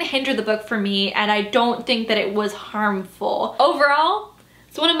that didn't hinder the book for me, and I don't think that it was harmful. Overall,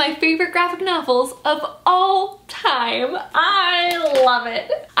 it's one of my favorite graphic novels of all time. I love it.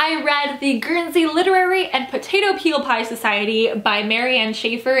 I read The Guernsey Literary and Potato Peel Pie Society by Marianne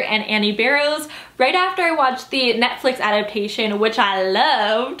Schaefer and Annie Barrows right after I watched the Netflix adaptation, which I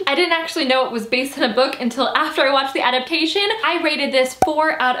loved. I didn't actually know it was based on a book until after I watched the adaptation. I rated this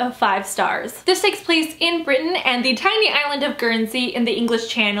 4 out of 5 stars. This takes place in Britain and the tiny island of Guernsey in the English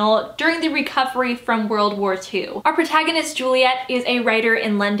Channel during the recovery from World War II. Our protagonist Juliet is a writer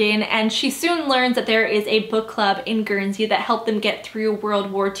in London, and she soon learns that there is a book club in Guernsey that helped them get through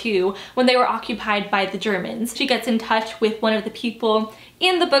World War II when they were occupied by the Germans. She gets in touch with one of the people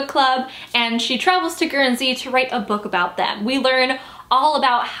in the book club and she travels to Guernsey to write a book about them. We learn all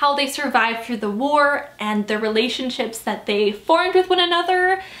about how they survived through the war and the relationships that they formed with one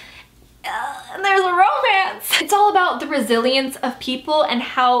another. And there's a romance. It's all about the resilience of people and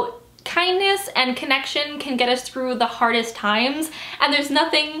how kindness and connection can get us through the hardest times, and there's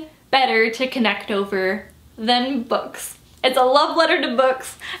nothing better to connect over than books. It's a love letter to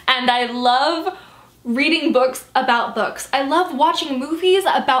books, and I love reading books about books. I love watching movies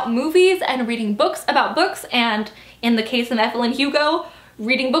about movies and reading books about books, and in the case of Evelyn Hugo,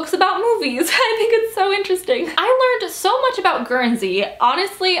 reading books about movies. I think it's so interesting. I learned so much about Guernsey.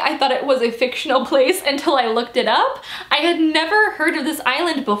 Honestly, I thought it was a fictional place until I looked it up. I had never heard of this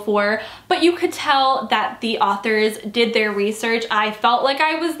island before, but you could tell that the authors did their research. I felt like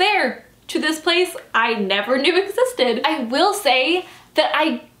I was there to this place I never knew existed. I will say that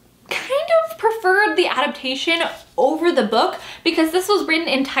I kind of preferred the adaptation over the book because this was written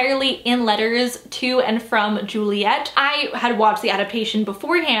entirely in letters to and from Juliet. I had watched the adaptation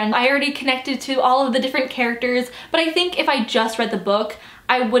beforehand. I already connected to all of the different characters, but I think if I just read the book,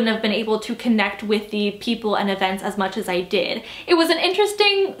 I wouldn't have been able to connect with the people and events as much as I did. It was an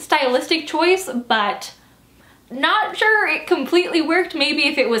interesting stylistic choice, but not sure it completely worked. Maybe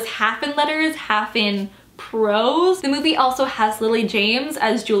if it was half in letters, half in prose. The movie also has Lily James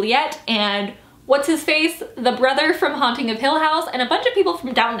as Juliet and what's his face, the brother from Haunting of Hill House, and a bunch of people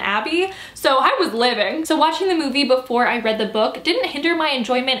from Downton Abbey, so I was living. So watching the movie before I read the book didn't hinder my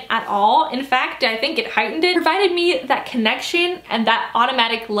enjoyment at all. In fact, I think it heightened it, provided me that connection and that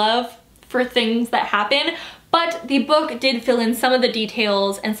automatic love for things that happen. But the book did fill in some of the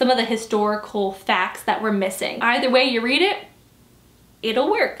details and some of the historical facts that were missing. Either way you read it, it'll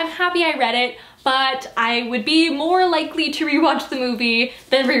work. I'm happy I read it, but I would be more likely to rewatch the movie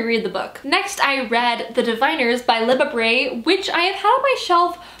than reread the book. Next, I read The Diviners by Libba Bray, which I have had on my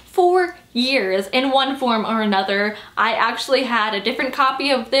shelf for years in one form or another. I actually had a different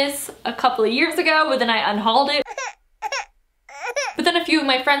copy of this a couple of years ago, but then I unhauled it. But then a few of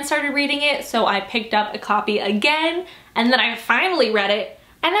my friends started reading it, so I picked up a copy again, and then I finally read it,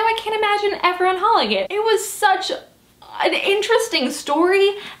 and now I can't imagine ever unhauling it. It was such an interesting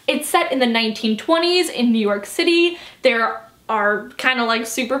story. It's set in the 1920s in New York City. There are kind of like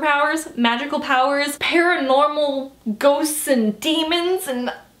superpowers, magical powers, paranormal ghosts and demons,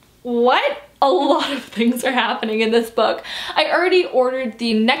 and what? a lot of things are happening in this book. I already ordered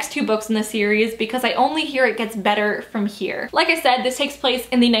the next 2 books in the series because I only hear it gets better from here. Like I said, this takes place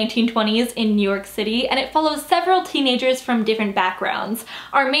in the 1920s in New York City, and it follows several teenagers from different backgrounds.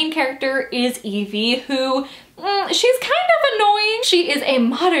 Our main character is Evie, who she's kind of annoying. She is a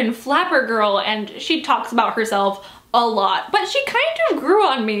modern flapper girl and she talks about herself a lot, but she kind of grew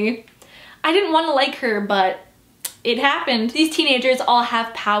on me. I didn't want to like her, but it happened. These teenagers all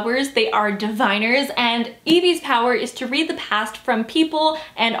have powers. They are diviners, and Evie's power is to read the past from people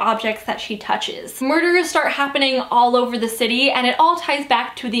and objects that she touches. Murders start happening all over the city, and it all ties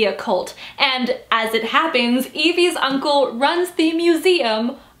back to the occult. And as it happens, Evie's uncle runs the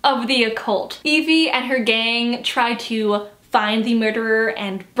museum of the occult. Evie and her gang try to find the murderer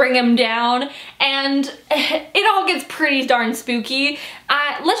and bring him down, and it all gets pretty darn spooky.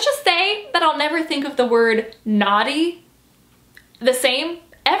 Let's just say that I'll never think of the word naughty the same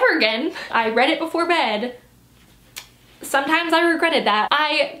ever again. I read it before bed. Sometimes I regretted that.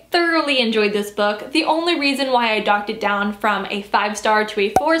 I thoroughly enjoyed this book. The only reason why I docked it down from a 5-star to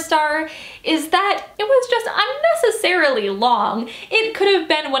a 4-star is that it was just unnecessarily long. It could have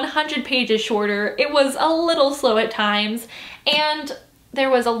been 100 pages shorter. It was a little slow at times, and there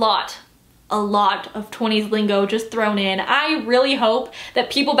was a lot of 20s lingo just thrown in. I really hope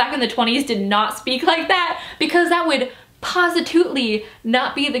that people back in the 20s did not speak like that, because that would positively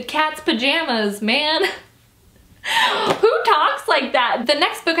not be the cat's pajamas, man. Who talks like that? The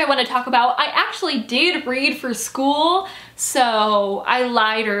next book I want to talk about, I actually did read for school, so I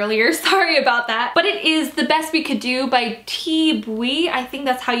lied earlier, sorry about that. But it is The Best We Could Do by T. Bui, I think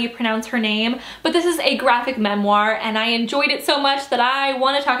that's how you pronounce her name. But this is a graphic memoir, and I enjoyed it so much that I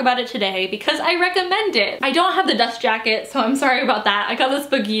want to talk about it today because I recommend it. I don't have the dust jacket, so I'm sorry about that. I got this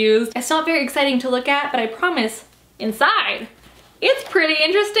book used. It's not very exciting to look at, but I promise, inside, it's pretty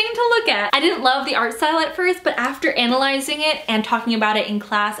interesting to look at. I didn't love the art style at first, but after analyzing it and talking about it in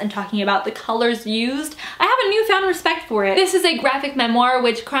class and talking about the colors used, I have a newfound respect for it. This is a graphic memoir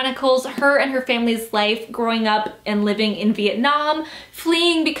which chronicles her and her family's life growing up and living in Vietnam,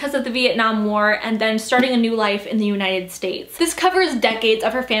 fleeing because of the Vietnam War, and then starting a new life in the United States. This covers decades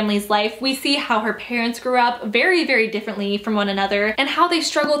of her family's life. We see how her parents grew up very, very differently from one another and how they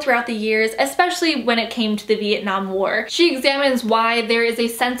struggled throughout the years, especially when it came to the Vietnam War. She examines why there is a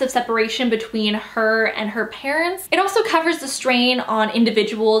sense of separation between her and her parents. It also covers the strain on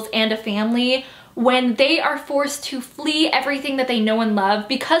individuals and a family when they are forced to flee everything that they know and love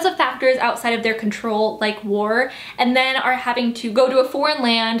because of factors outside of their control, like war, and then are having to go to a foreign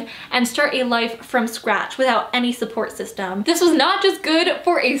land and start a life from scratch without any support system. This was not just good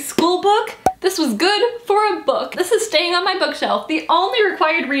for a school book, this was good for a book. This is staying on my bookshelf. The only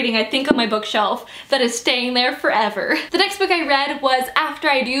required reading I think on my bookshelf that is staying there forever. The next book I read was After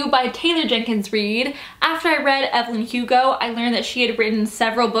I Do by Taylor Jenkins Reid. After I read Evelyn Hugo, I learned that she had written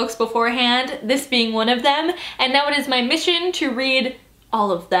several books beforehand, this being one of them, and now it is my mission to read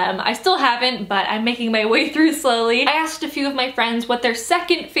all of them. I still haven't, but I'm making my way through slowly. I asked a few of my friends what their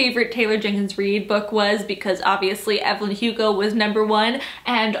second favorite Taylor Jenkins Reid book was, because obviously Evelyn Hugo was #1,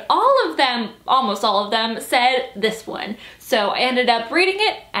 and all of them, almost all of them, said this one. So I ended up reading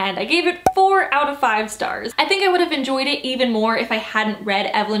it, and I gave it 4 out of 5 stars. I think I would have enjoyed it even more if I hadn't read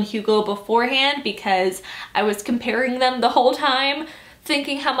Evelyn Hugo beforehand, because I was comparing them the whole time,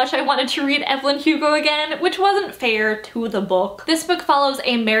 thinking how much I wanted to read Evelyn Hugo again, which wasn't fair to the book. This book follows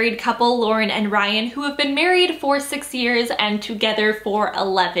a married couple, Lauren and Ryan, who have been married for 6 years and together for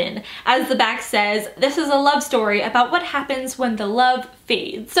 11. As the back says, this is a love story about what happens when the love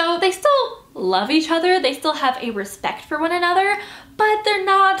fades. So they still love each other, they still have a respect for one another, but they're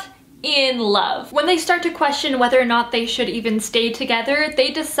not in love. When they start to question whether or not they should even stay together,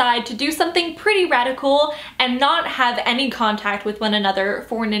 they decide to do something pretty radical and not have any contact with one another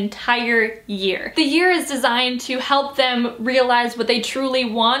for an entire year. The year is designed to help them realize what they truly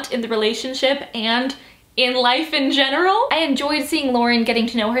want in the relationship and in life in general. I enjoyed seeing Lauren getting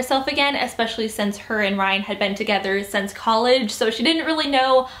to know herself again, especially since her and Ryan had been together since college, so she didn't really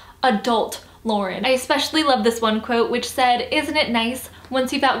know adult Lauren. I especially love this one quote which said, "Isn't it nice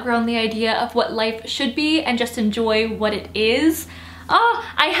once you've outgrown the idea of what life should be and just enjoy what it is?"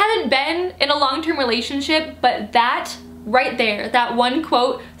 I haven't been in a long-term relationship, but that right there, that one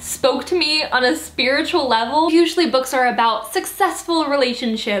quote spoke to me on a spiritual level. Usually books are about successful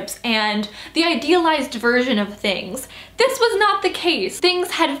relationships and the idealized version of things. This was not the case. Things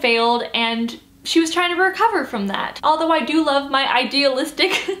had failed and she was trying to recover from that. Although I do love my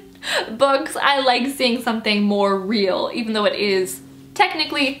idealistic books, I like seeing something more real, even though it is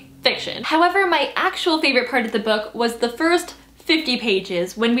technically fiction. However, my actual favorite part of the book was the first 50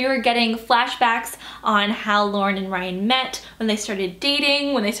 pages when we were getting flashbacks on how Lauren and Ryan met, when they started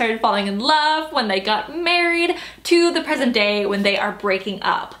dating, when they started falling in love, when they got married, to the present day when they are breaking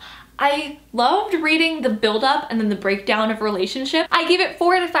up. I loved reading the build-up and then the breakdown of relationship. I gave it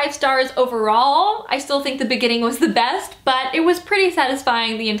 4 out of 5 stars overall. I still think the beginning was the best, but it was pretty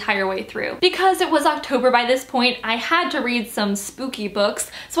satisfying the entire way through. Because it was October by this point, I had to read some spooky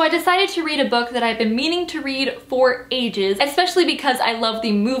books, so I decided to read a book that I've been meaning to read for ages, especially because I love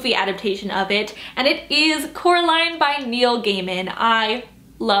the movie adaptation of it, and it is Coraline by Neil Gaiman. I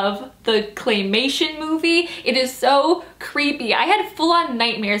love the claymation movie. It is so creepy. I had full-on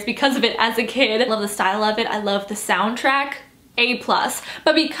nightmares because of it as a kid. I love the style of it. I love the soundtrack. A+.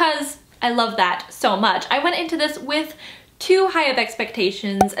 But because I love that so much, I went into this with too high of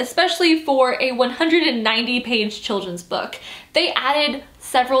expectations, especially for a 190-page children's book. They added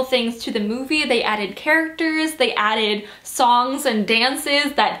several things to the movie. They added characters, they added songs and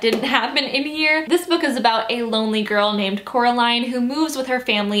dances that didn't happen in here. This book is about a lonely girl named Coraline who moves with her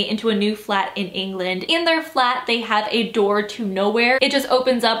family into a new flat in England. In their flat, they have a door to nowhere. It just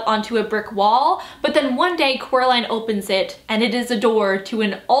opens up onto a brick wall, but then one day Coraline opens it and it is a door to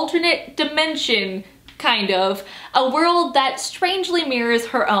an alternate dimension, kind of. A world that strangely mirrors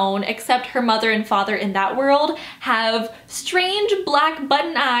her own, except her mother and father in that world have strange black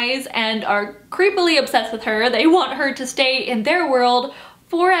button eyes and are creepily obsessed with her. They want her to stay in their world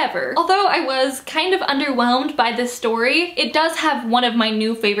forever. Although I was kind of underwhelmed by this story, it does have one of my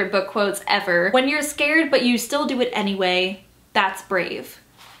new favorite book quotes ever. When you're scared but you still do it anyway, that's brave.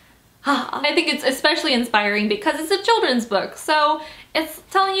 I think it's especially inspiring because it's a children's book, so it's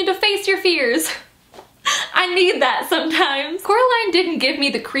telling you to face your fears. I need that sometimes. Coraline didn't give me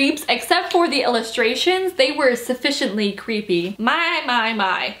the creeps except for the illustrations. They were sufficiently creepy.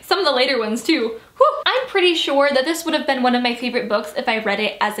 My. Some of the later ones too. Whew. I'm pretty sure that this would have been one of my favorite books if I read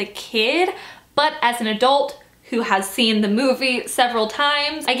it as a kid, but as an adult who has seen the movie several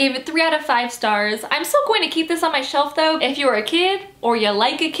times, I gave it 3 out of 5 stars. I'm still going to keep this on my shelf though. If you're a kid or you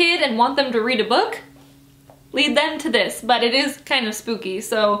like a kid and want them to read a book, lead them to this, but it is kind of spooky,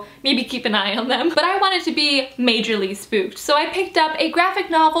 so maybe keep an eye on them. But I wanted to be majorly spooked, so I picked up a graphic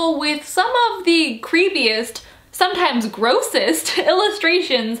novel with some of the creepiest, sometimes grossest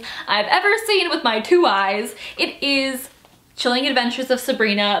illustrations I've ever seen with my 2 eyes. It is Chilling Adventures of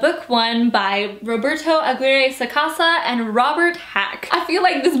Sabrina, book 1 by Roberto Aguirre Sacasa and Robert Hack. I feel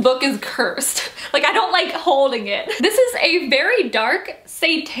like this book is cursed. Like, I don't like holding it. This is a very dark,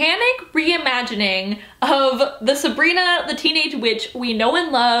 satanic reimagining of the Sabrina the Teenage Witch we know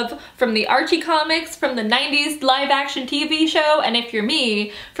and love from the Archie comics, from the 90s live-action TV show, and if you're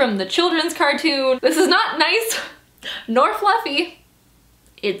me, from the children's cartoon. This is not nice nor fluffy.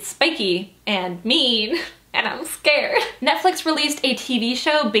 It's spiky and mean. And I'm scared. Netflix released a TV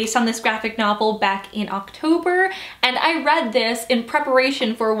show based on this graphic novel back in October, and I read this in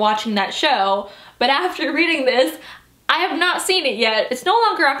preparation for watching that show, but after reading this, I have not seen it yet. It's no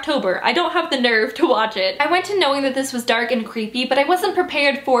longer October. I don't have the nerve to watch it. I went in knowing that this was dark and creepy, but I wasn't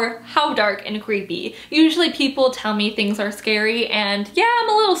prepared for how dark and creepy. Usually people tell me things are scary, and yeah, I'm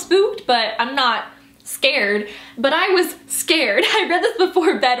a little spooked, but I'm not scared. But I was scared. I read this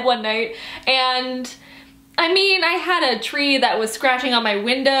before bed one night, and I mean, I had a tree that was scratching on my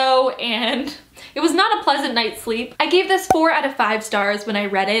window and it was not a pleasant night's sleep. I gave this 4 out of 5 stars when I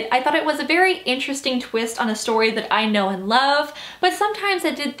read it. I thought it was a very interesting twist on a story that I know and love, but sometimes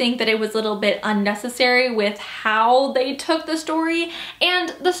I did think that it was a little bit unnecessary with how they took the story, and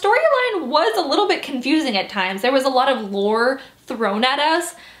the storyline was a little bit confusing at times. There was a lot of lore thrown at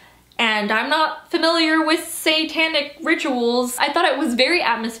us, and I'm not familiar with satanic rituals. I thought it was very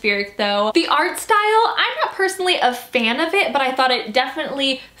atmospheric though. The art style, I'm not personally a fan of it, but I thought it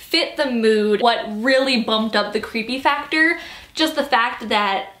definitely fit the mood. What really bumped up the creepy factor, just the fact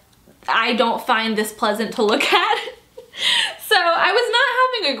that I don't find this pleasant to look at. So I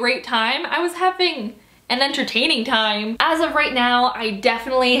was not having a great time. I was having an entertaining time. As of right now, I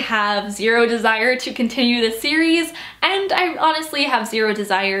definitely have zero desire to continue the series, and I honestly have zero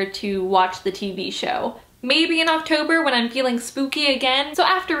desire to watch the TV show. Maybe in October when I'm feeling spooky again. So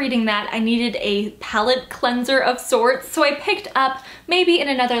after reading that, I needed a palate cleanser of sorts, so I picked up Maybe in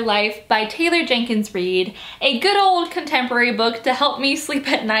Another Life by Taylor Jenkins Reid, a good old contemporary book to help me sleep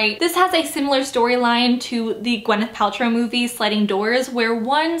at night. This has a similar storyline to the Gwyneth Paltrow movie Sliding Doors, where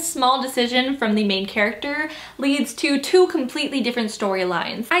one small decision from the main character leads to 2 completely different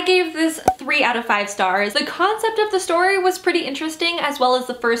storylines. I gave this 3 out of 5 stars. The concept of the story was pretty interesting, as well as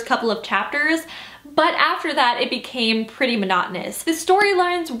the first couple of chapters, but after that it became pretty monotonous. The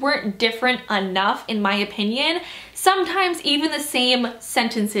storylines weren't different enough in my opinion. Sometimes even the same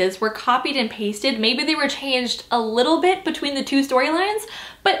sentences were copied and pasted. Maybe they were changed a little bit between the two storylines,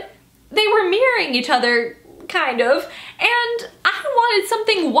 but they were mirroring each other, kind of, and I wanted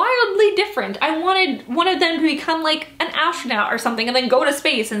something wildly different. I wanted one of them to become like an astronaut or something and then go to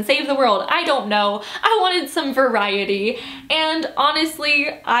space and save the world. I don't know. I wanted some variety, and honestly,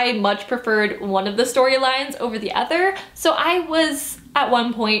 I much preferred one of the storylines over the other, so I was at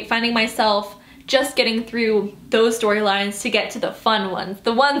one point finding myself just getting through those storylines to get to the fun ones,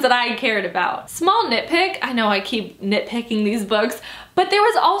 the ones that I cared about. Small nitpick, I know I keep nitpicking these books, but there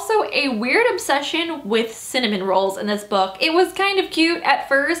was also a weird obsession with cinnamon rolls in this book. It was kind of cute at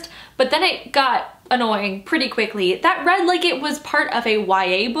first, but then it got annoying pretty quickly. That read like it was part of a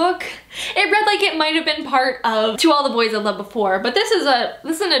YA book. It read like it might have been part of To All the Boys I Loved Before, but this is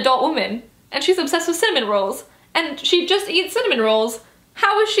an adult woman, and she's obsessed with cinnamon rolls, and she just eats cinnamon rolls.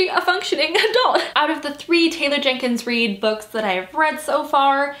 How is she a functioning adult? Out of the 3 Taylor Jenkins Reid books that I've read so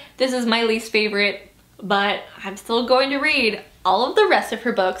far, this is my least favorite, but I'm still going to read all of the rest of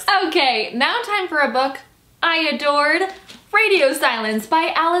her books. Okay, now time for a book I adored. Radio Silence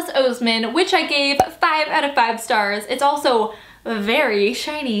by Alice Oseman, which I gave 5 out of 5 stars. It's also very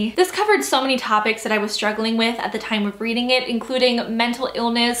shiny. This covered so many topics that I was struggling with at the time of reading it, including mental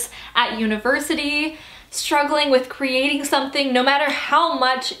illness at university, struggling with creating something no matter how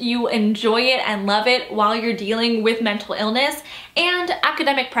much you enjoy it and love it while you're dealing with mental illness, and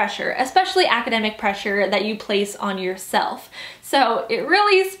academic pressure, especially academic pressure that you place on yourself. So it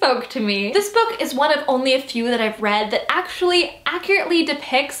really spoke to me. This book is one of only a few that I've read that actually accurately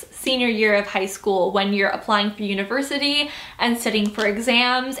depicts senior year of high school when you're applying for university and studying for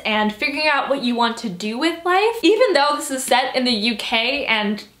exams and figuring out what you want to do with life. Even though this is set in the UK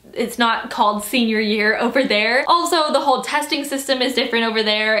and it's not called senior year over there. Also, the whole testing system is different over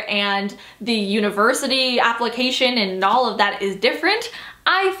there, and the university application and all of that is different.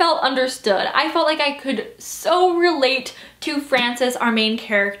 I felt understood. I felt like I could so relate to Frances, our main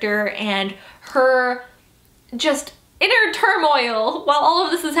character, and her just inner turmoil while all of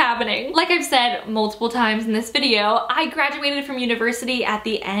this is happening. Like I've said multiple times in this video, I graduated from university at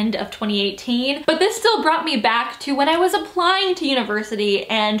the end of 2018, but this still brought me back to when I was applying to university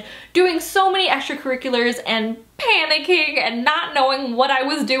and doing so many extracurriculars and panicking and not knowing what I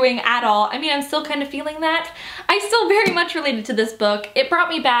was doing at all. I mean, I'm still kind of feeling that. I still very much related to this book. It brought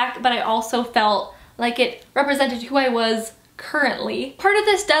me back, but I also felt like it represented who I was currently. Part of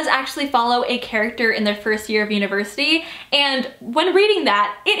this does actually follow a character in their first year of university, and when reading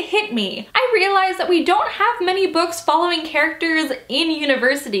that, it hit me. I realized that we don't have many books following characters in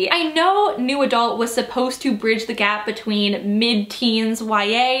university. I know New Adult was supposed to bridge the gap between mid-teens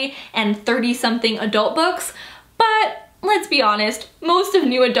YA and 30-something adult books, but let's be honest, most of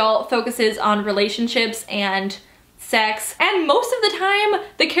New Adult focuses on relationships and sex, and most of the time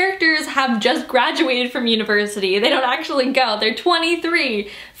the characters have just graduated from university. They don't actually go. They're 23,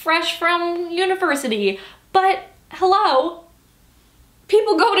 fresh from university. But hello,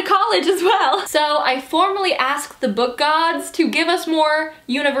 people go to college as well. So I formally asked the book gods to give us more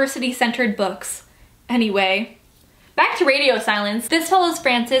university-centered books. Anyway, back to Radio Silence. This follows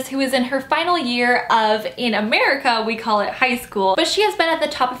Frances, who is in her final year of, in America, we call it high school, but she has been at the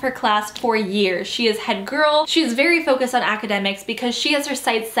top of her class for years. She is head girl. She is very focused on academics because she has her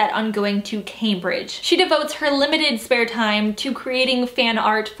sights set on going to Cambridge. She devotes her limited spare time to creating fan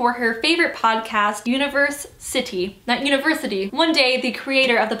art for her favorite podcast, Universe City, not University. One day, the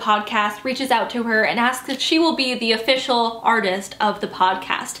creator of the podcast reaches out to her and asks if she will be the official artist of the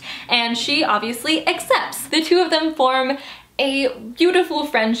podcast, and she obviously accepts. The two of them form a beautiful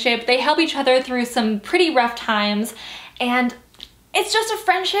friendship. They help each other through some pretty rough times, and it's just a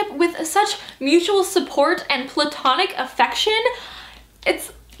friendship with such mutual support and platonic affection.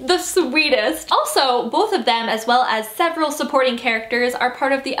 It's the sweetest. Also, both of them, as well as several supporting characters, are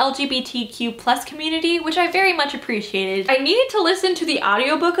part of the LGBTQ+ community, which I very much appreciated. I needed to listen to the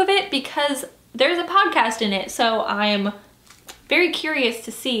audiobook of it because there's a podcast in it, so I'm very curious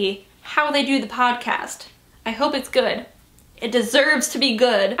to see how they do the podcast. I hope it's good. It deserves to be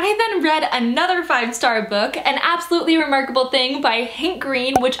good. I then read another 5-star book, An Absolutely Remarkable Thing by Hank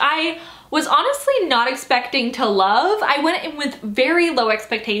Green, which I was honestly not expecting to love. I went in with very low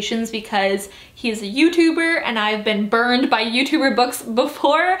expectations because he's a YouTuber and I've been burned by YouTuber books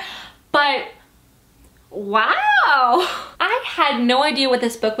before, but Wow! I had no idea what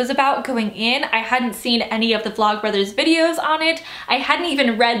this book was about going in. I hadn't seen any of the Vlogbrothers videos on it. I hadn't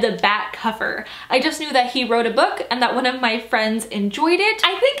even read the back cover. I just knew that he wrote a book and that one of my friends enjoyed it.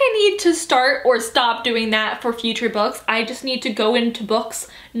 I think I need to start or stop doing that for future books. I just need to go into books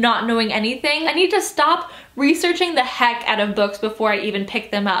not knowing anything. I need to stop researching the heck out of books before I even pick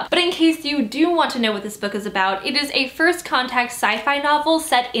them up. But in case you do want to know what this book is about, it is a first contact sci-fi novel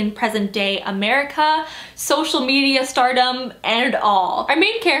set in present day America, social media stardom, and all. Our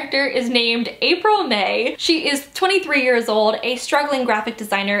main character is named April May. She is 23 years old, a struggling graphic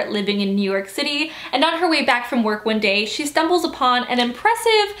designer living in New York City, and on her way back from work one day, she stumbles upon an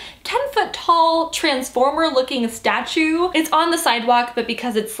impressive 10-foot tall transformer-looking statue. It's on the sidewalk, but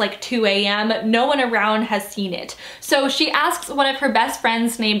because it's like 2 a.m., no one around has seen it. So she asks one of her best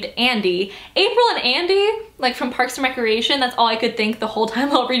friends named Andy. April and Andy, like from Parks and Recreation, that's all I could think the whole time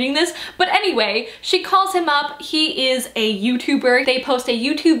while reading this. But anyway, she calls him up. He is a YouTuber. They post a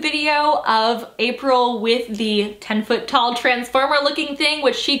YouTube video of April with the 10-foot tall transformer looking thing,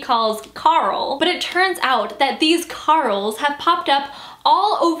 which she calls Carl. But it turns out that these Carls have popped up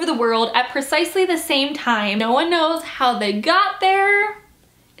all over the world at precisely the same time. No one knows how they got there.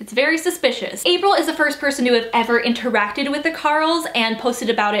 It's very suspicious. April is the first person to have ever interacted with the Carls and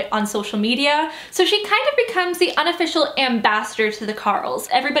posted about it on social media, so she kind of becomes the unofficial ambassador to the Carls.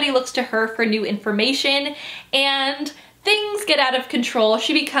 Everybody looks to her for new information, and things get out of control.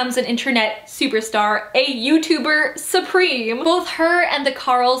 She becomes an internet superstar, a YouTuber supreme. Both her and the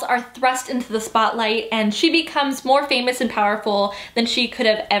Carls are thrust into the spotlight, and she becomes more famous and powerful than she could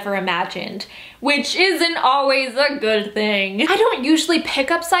have ever imagined, which isn't always a good thing. I don't usually pick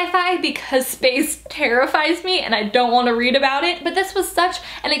up sci-fi because space terrifies me and I don't want to read about it, but this was such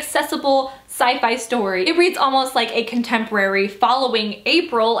an accessible sci-fi story. It reads almost like a contemporary following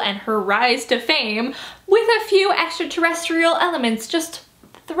April and her rise to fame with a few extraterrestrial elements just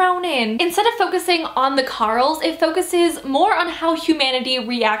thrown in. Instead of focusing on the Carls, it focuses more on how humanity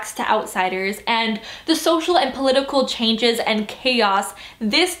reacts to outsiders and the social and political changes and chaos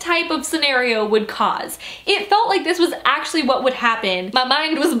this type of scenario would cause. It felt like this was actually what would happen. My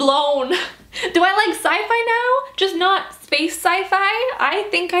mind was blown. Do I like sci-fi now? Just not space sci-fi? I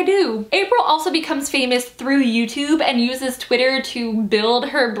think I do. April also becomes famous through YouTube and uses Twitter to build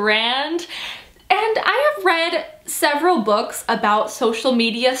her brand. And I have read several books about social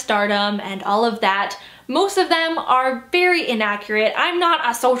media stardom and all of that. Most of them are very inaccurate. I'm not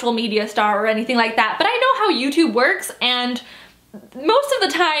a social media star or anything like that, but I know how YouTube works, and most of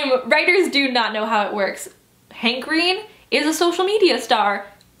the time, writers do not know how it works. Hank Green is a social media star.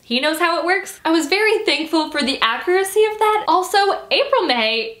 He knows how it works. I was very thankful for the accuracy of that. Also, April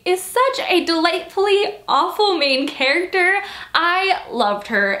May is such a delightfully awful main character. I loved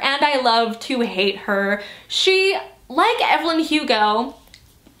her, and I love to hate her. She, like Evelyn Hugo,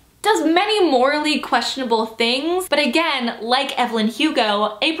 does many morally questionable things, but again, like Evelyn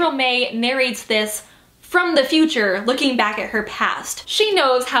Hugo, April May narrates this from the future, looking back at her past. She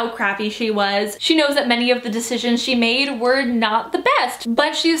knows how crappy she was. She knows that many of the decisions she made were not the best,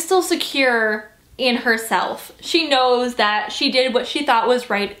 but she is still secure in herself. She knows that she did what she thought was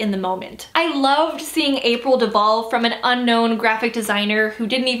right in the moment. I loved seeing April devolve from an unknown graphic designer who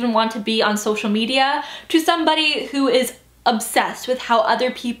didn't even want to be on social media to somebody who is obsessed with how other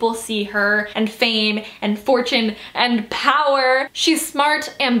people see her and fame and fortune and power. She's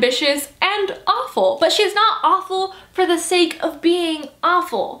smart, ambitious, and awful. But she's not awful for the sake of being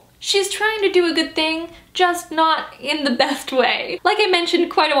awful. She's trying to do a good thing, just not in the best way. Like I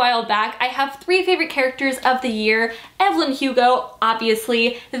mentioned quite a while back, I have 3 favorite characters of the year. Evelyn Hugo,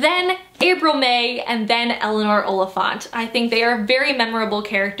 obviously, then April May, and then Eleanor Oliphant. I think they are very memorable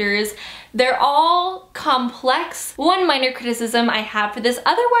characters. They're all complex. One minor criticism I have for this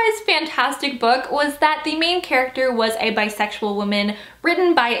otherwise fantastic book was that the main character was a bisexual woman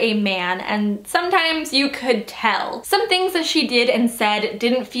written by a man, and sometimes you could tell. Some things that she did and said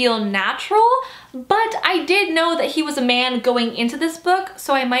didn't feel natural, but I did know that he was a man going into this book,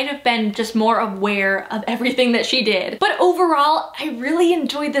 so I might have been just more aware of everything that she did. But overall, I really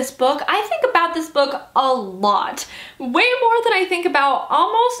enjoyed this book. I think about this book a lot. Way more than I think about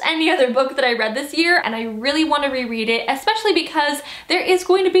almost any other book that I read this year, and I really want to reread it, especially because there is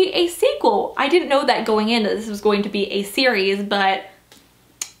going to be a sequel. I didn't know that going in that this was going to be a series, but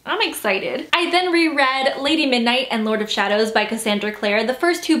I'm excited. I then reread Lady Midnight and Lord of Shadows by Cassandra Clare, the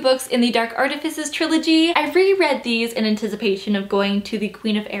first 2 books in the Dark Artifices trilogy. I reread these in anticipation of going to the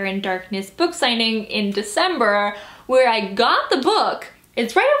Queen of Air and Darkness book signing in December, where I got the book.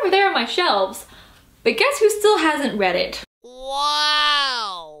 It's right over there on my shelves, but guess who still hasn't read it?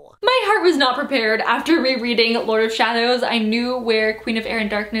 Wow! My heart was not prepared after rereading Lord of Shadows. I knew where Queen of Air and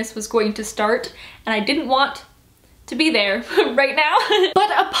Darkness was going to start, and I didn't want to be there right now. But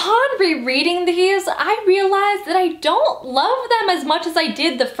upon rereading these, I realized that I don't love them as much as I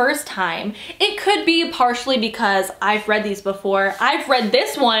did the first time. It could be partially because I've read these before. I've read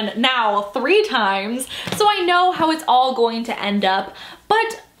this one now 3 times, so I know how it's all going to end up.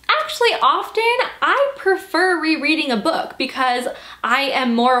 But actually, often I prefer rereading a book because I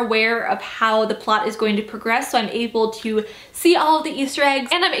am more aware of how the plot is going to progress, so I'm able to see all of the Easter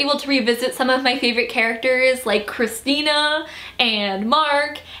eggs, and I'm able to revisit some of my favorite characters like Christina and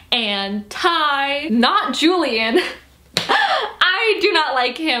Mark and Ty, not Julian. I do not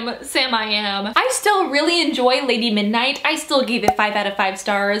like him, Sam I am. I still really enjoy Lady Midnight. I still gave it 5 out of 5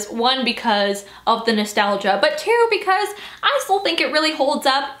 stars. 1, because of the nostalgia, but 2, because I still think it really holds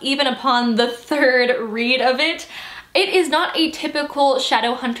up even upon the 3rd read of it. It is not a typical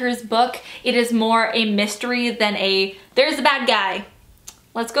Shadowhunters book. It is more a mystery than a, there's a bad guy,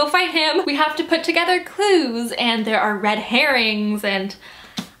 let's go fight him. We have to put together clues, and there are red herrings, and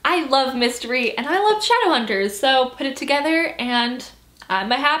I love mystery and I love Shadowhunters, so put it together and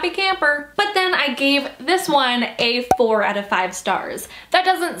I'm a happy camper. But then I gave this one a 4 out of 5 stars. That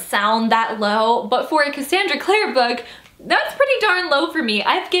doesn't sound that low, but for a Cassandra Clare book, that's pretty darn low for me.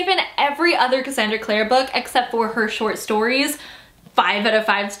 I've given every other Cassandra Clare book except for her short stories 5 out of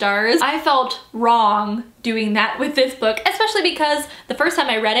 5 stars. I felt wrong doing that with this book, especially because the first time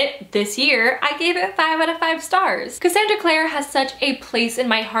I read it this year, I gave it 5 out of 5 stars. Cassandra Clare has such a place in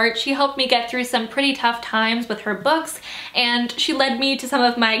my heart. She helped me get through some pretty tough times with her books, and she led me to some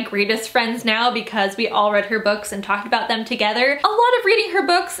of my greatest friends now because we all read her books and talked about them together. A lot of reading her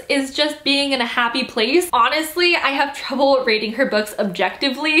books is just being in a happy place. Honestly, I have trouble rating her books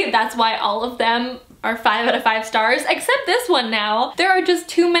objectively. That's why all of them are 5 out of 5 stars, except this one now. There are just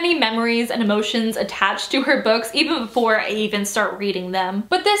too many memories and emotions attached to her books even before I even start reading them.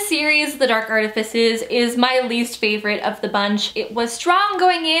 But this series, The Dark Artifices, is my least favorite of the bunch. It was strong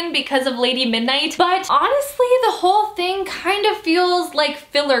going in because of Lady Midnight, but honestly the whole thing kind of feels like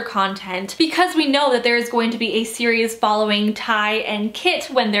filler content because we know that there is going to be a series following Ty and Kit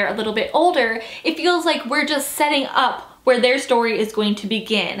when they're a little bit older. It feels like we're just setting up where their story is going to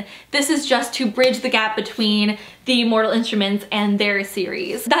begin. This is just to bridge the gap between the Mortal Instruments and their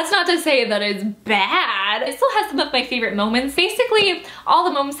series. That's not to say that it's bad. It still has some of my favorite moments. Basically, all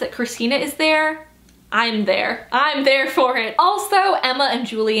the moments that Christina is there, I'm there. I'm there for it. Also, Emma and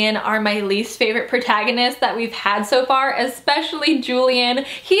Julian are my least favorite protagonists that we've had so far, especially Julian.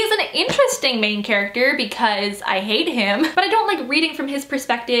 He is an interesting main character because I hate him, but I don't like reading from his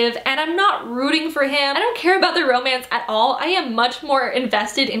perspective, and I'm not rooting for him. I don't care about the romance at all. I am much more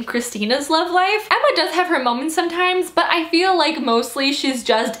invested in Christina's love life. Emma does have her moments sometimes, but I feel like mostly she's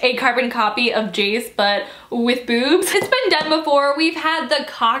just a carbon copy of Jace, but with boobs. It's been done before. We've had the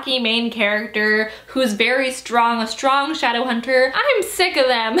cocky main character who's very strong, a strong shadow hunter. I'm sick of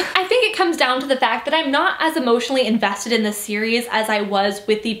them. I think it comes down to the fact that I'm not as emotionally invested in this series as I was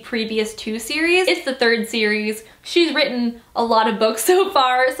with the previous 2 series. It's the 3rd series. She's written a lot of books so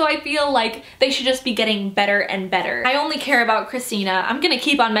far, so I feel like they should just be getting better and better. I only care about Christina. I'm gonna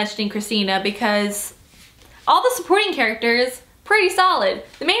keep on mentioning Christina because all the supporting characters, pretty solid.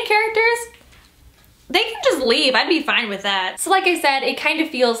 The main characters, they can just leave. I'd be fine with that. So like I said, it kind of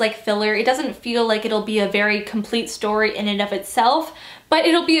feels like filler. It doesn't feel like it'll be a very complete story in and of itself, but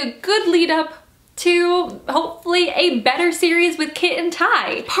it'll be a good lead up to hopefully a better series with Kit and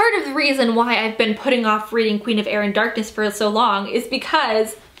Ty. Part of the reason why I've been putting off reading Queen of Air and Darkness for so long is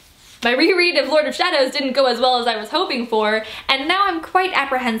because my reread of Lord of Shadows didn't go as well as I was hoping for, and now I'm quite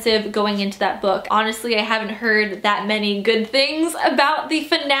apprehensive going into that book. Honestly, I haven't heard that many good things about the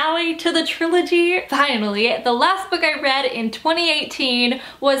finale to the trilogy. Finally, the last book I read in 2018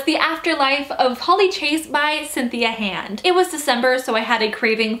 was The Afterlife of Holly Chase by Cynthia Hand. It was December, so I had a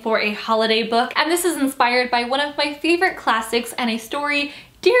craving for a holiday book, and this is inspired by one of my favorite classics and a story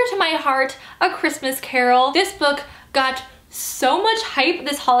dear to my heart, A Christmas Carol. This book got so much hype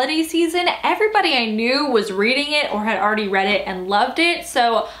this holiday season. Everybody I knew was reading it or had already read it and loved it,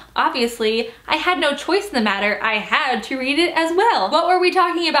 so obviously I had no choice in the matter. I had to read it as well. What were we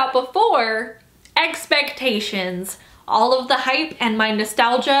talking about before? Expectations. All of the hype and my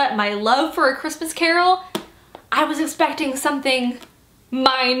nostalgia, my love for A Christmas Carol, I was expecting something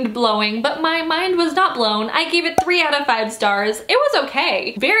mind-blowing, but my mind was not blown. I gave it 3 out of 5 stars. It was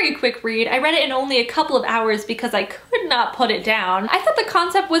okay. Very quick read. I read it in only a couple of hours because I could not put it down. I thought the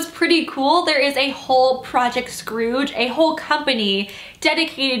concept was pretty cool. There is a whole Project Scrooge, a whole company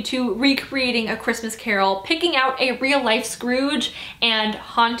dedicated to recreating A Christmas Carol, picking out a real-life Scrooge and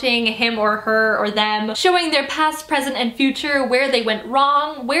haunting him or her or them, showing their past, present, and future, where they went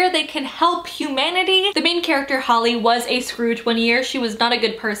wrong, where they can help humanity. The main character, Holly, was a Scrooge one year. She was not a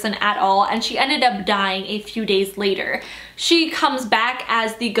good person at all, and she ended up dying a few days later. She comes back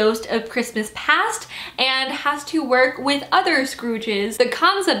as the ghost of Christmas past and has to work with other Scrooges. The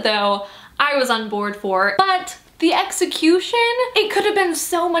concept, though, I was on board for, but the execution, it could have been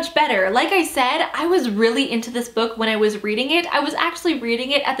so much better. Like I said, I was really into this book when I was reading it. I was actually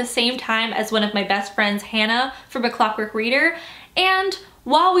reading it at the same time as one of my best friends, Hannah, from A Clockwork Reader, and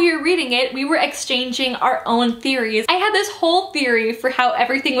while we were reading it, we were exchanging our own theories. I had this whole theory for how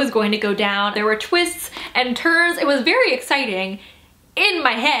everything was going to go down. There were twists and turns. It was very exciting in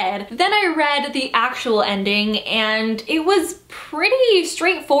my head. Then I read the actual ending and it was pretty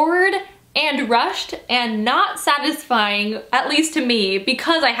straightforward and rushed and not satisfying, at least to me,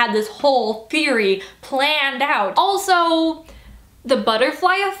 because I had this whole theory planned out. Also, the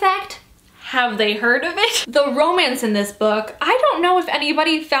butterfly effect. Have they heard of it? The romance in this book, I don't know if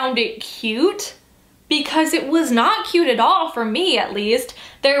anybody found it cute, because it was not cute at all, for me at least.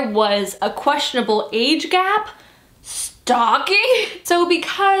 There was a questionable age gap, stalking. So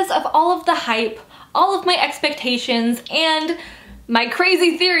because of all of the hype, all of my expectations, and my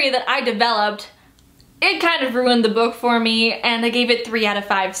crazy theory that I developed, it kind of ruined the book for me, and I gave it 3 out of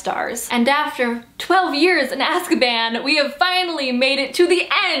 5 stars. And after 12 years in Azkaban, we have finally made it to the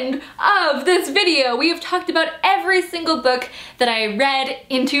end of this video. We have talked about every single book that I read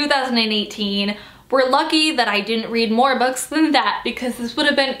in 2018. We're lucky that I didn't read more books than that, because this would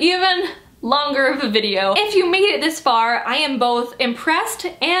have been even longer of a video. If you made it this far, I am both impressed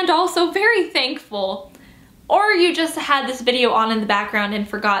and also very thankful. Or you just had this video on in the background and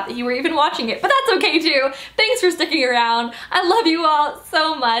forgot that you were even watching it, but that's okay too. Thanks for sticking around. I love you all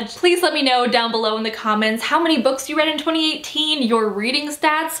so much. Please let me know down below in the comments how many books you read in 2018, your reading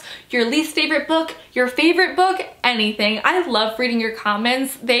stats, your least favorite book, your favorite book, anything. I love reading your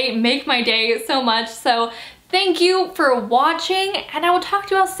comments. They make my day so much, so thank you for watching, and I will talk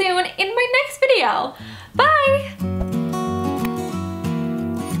to you all soon in my next video. Bye!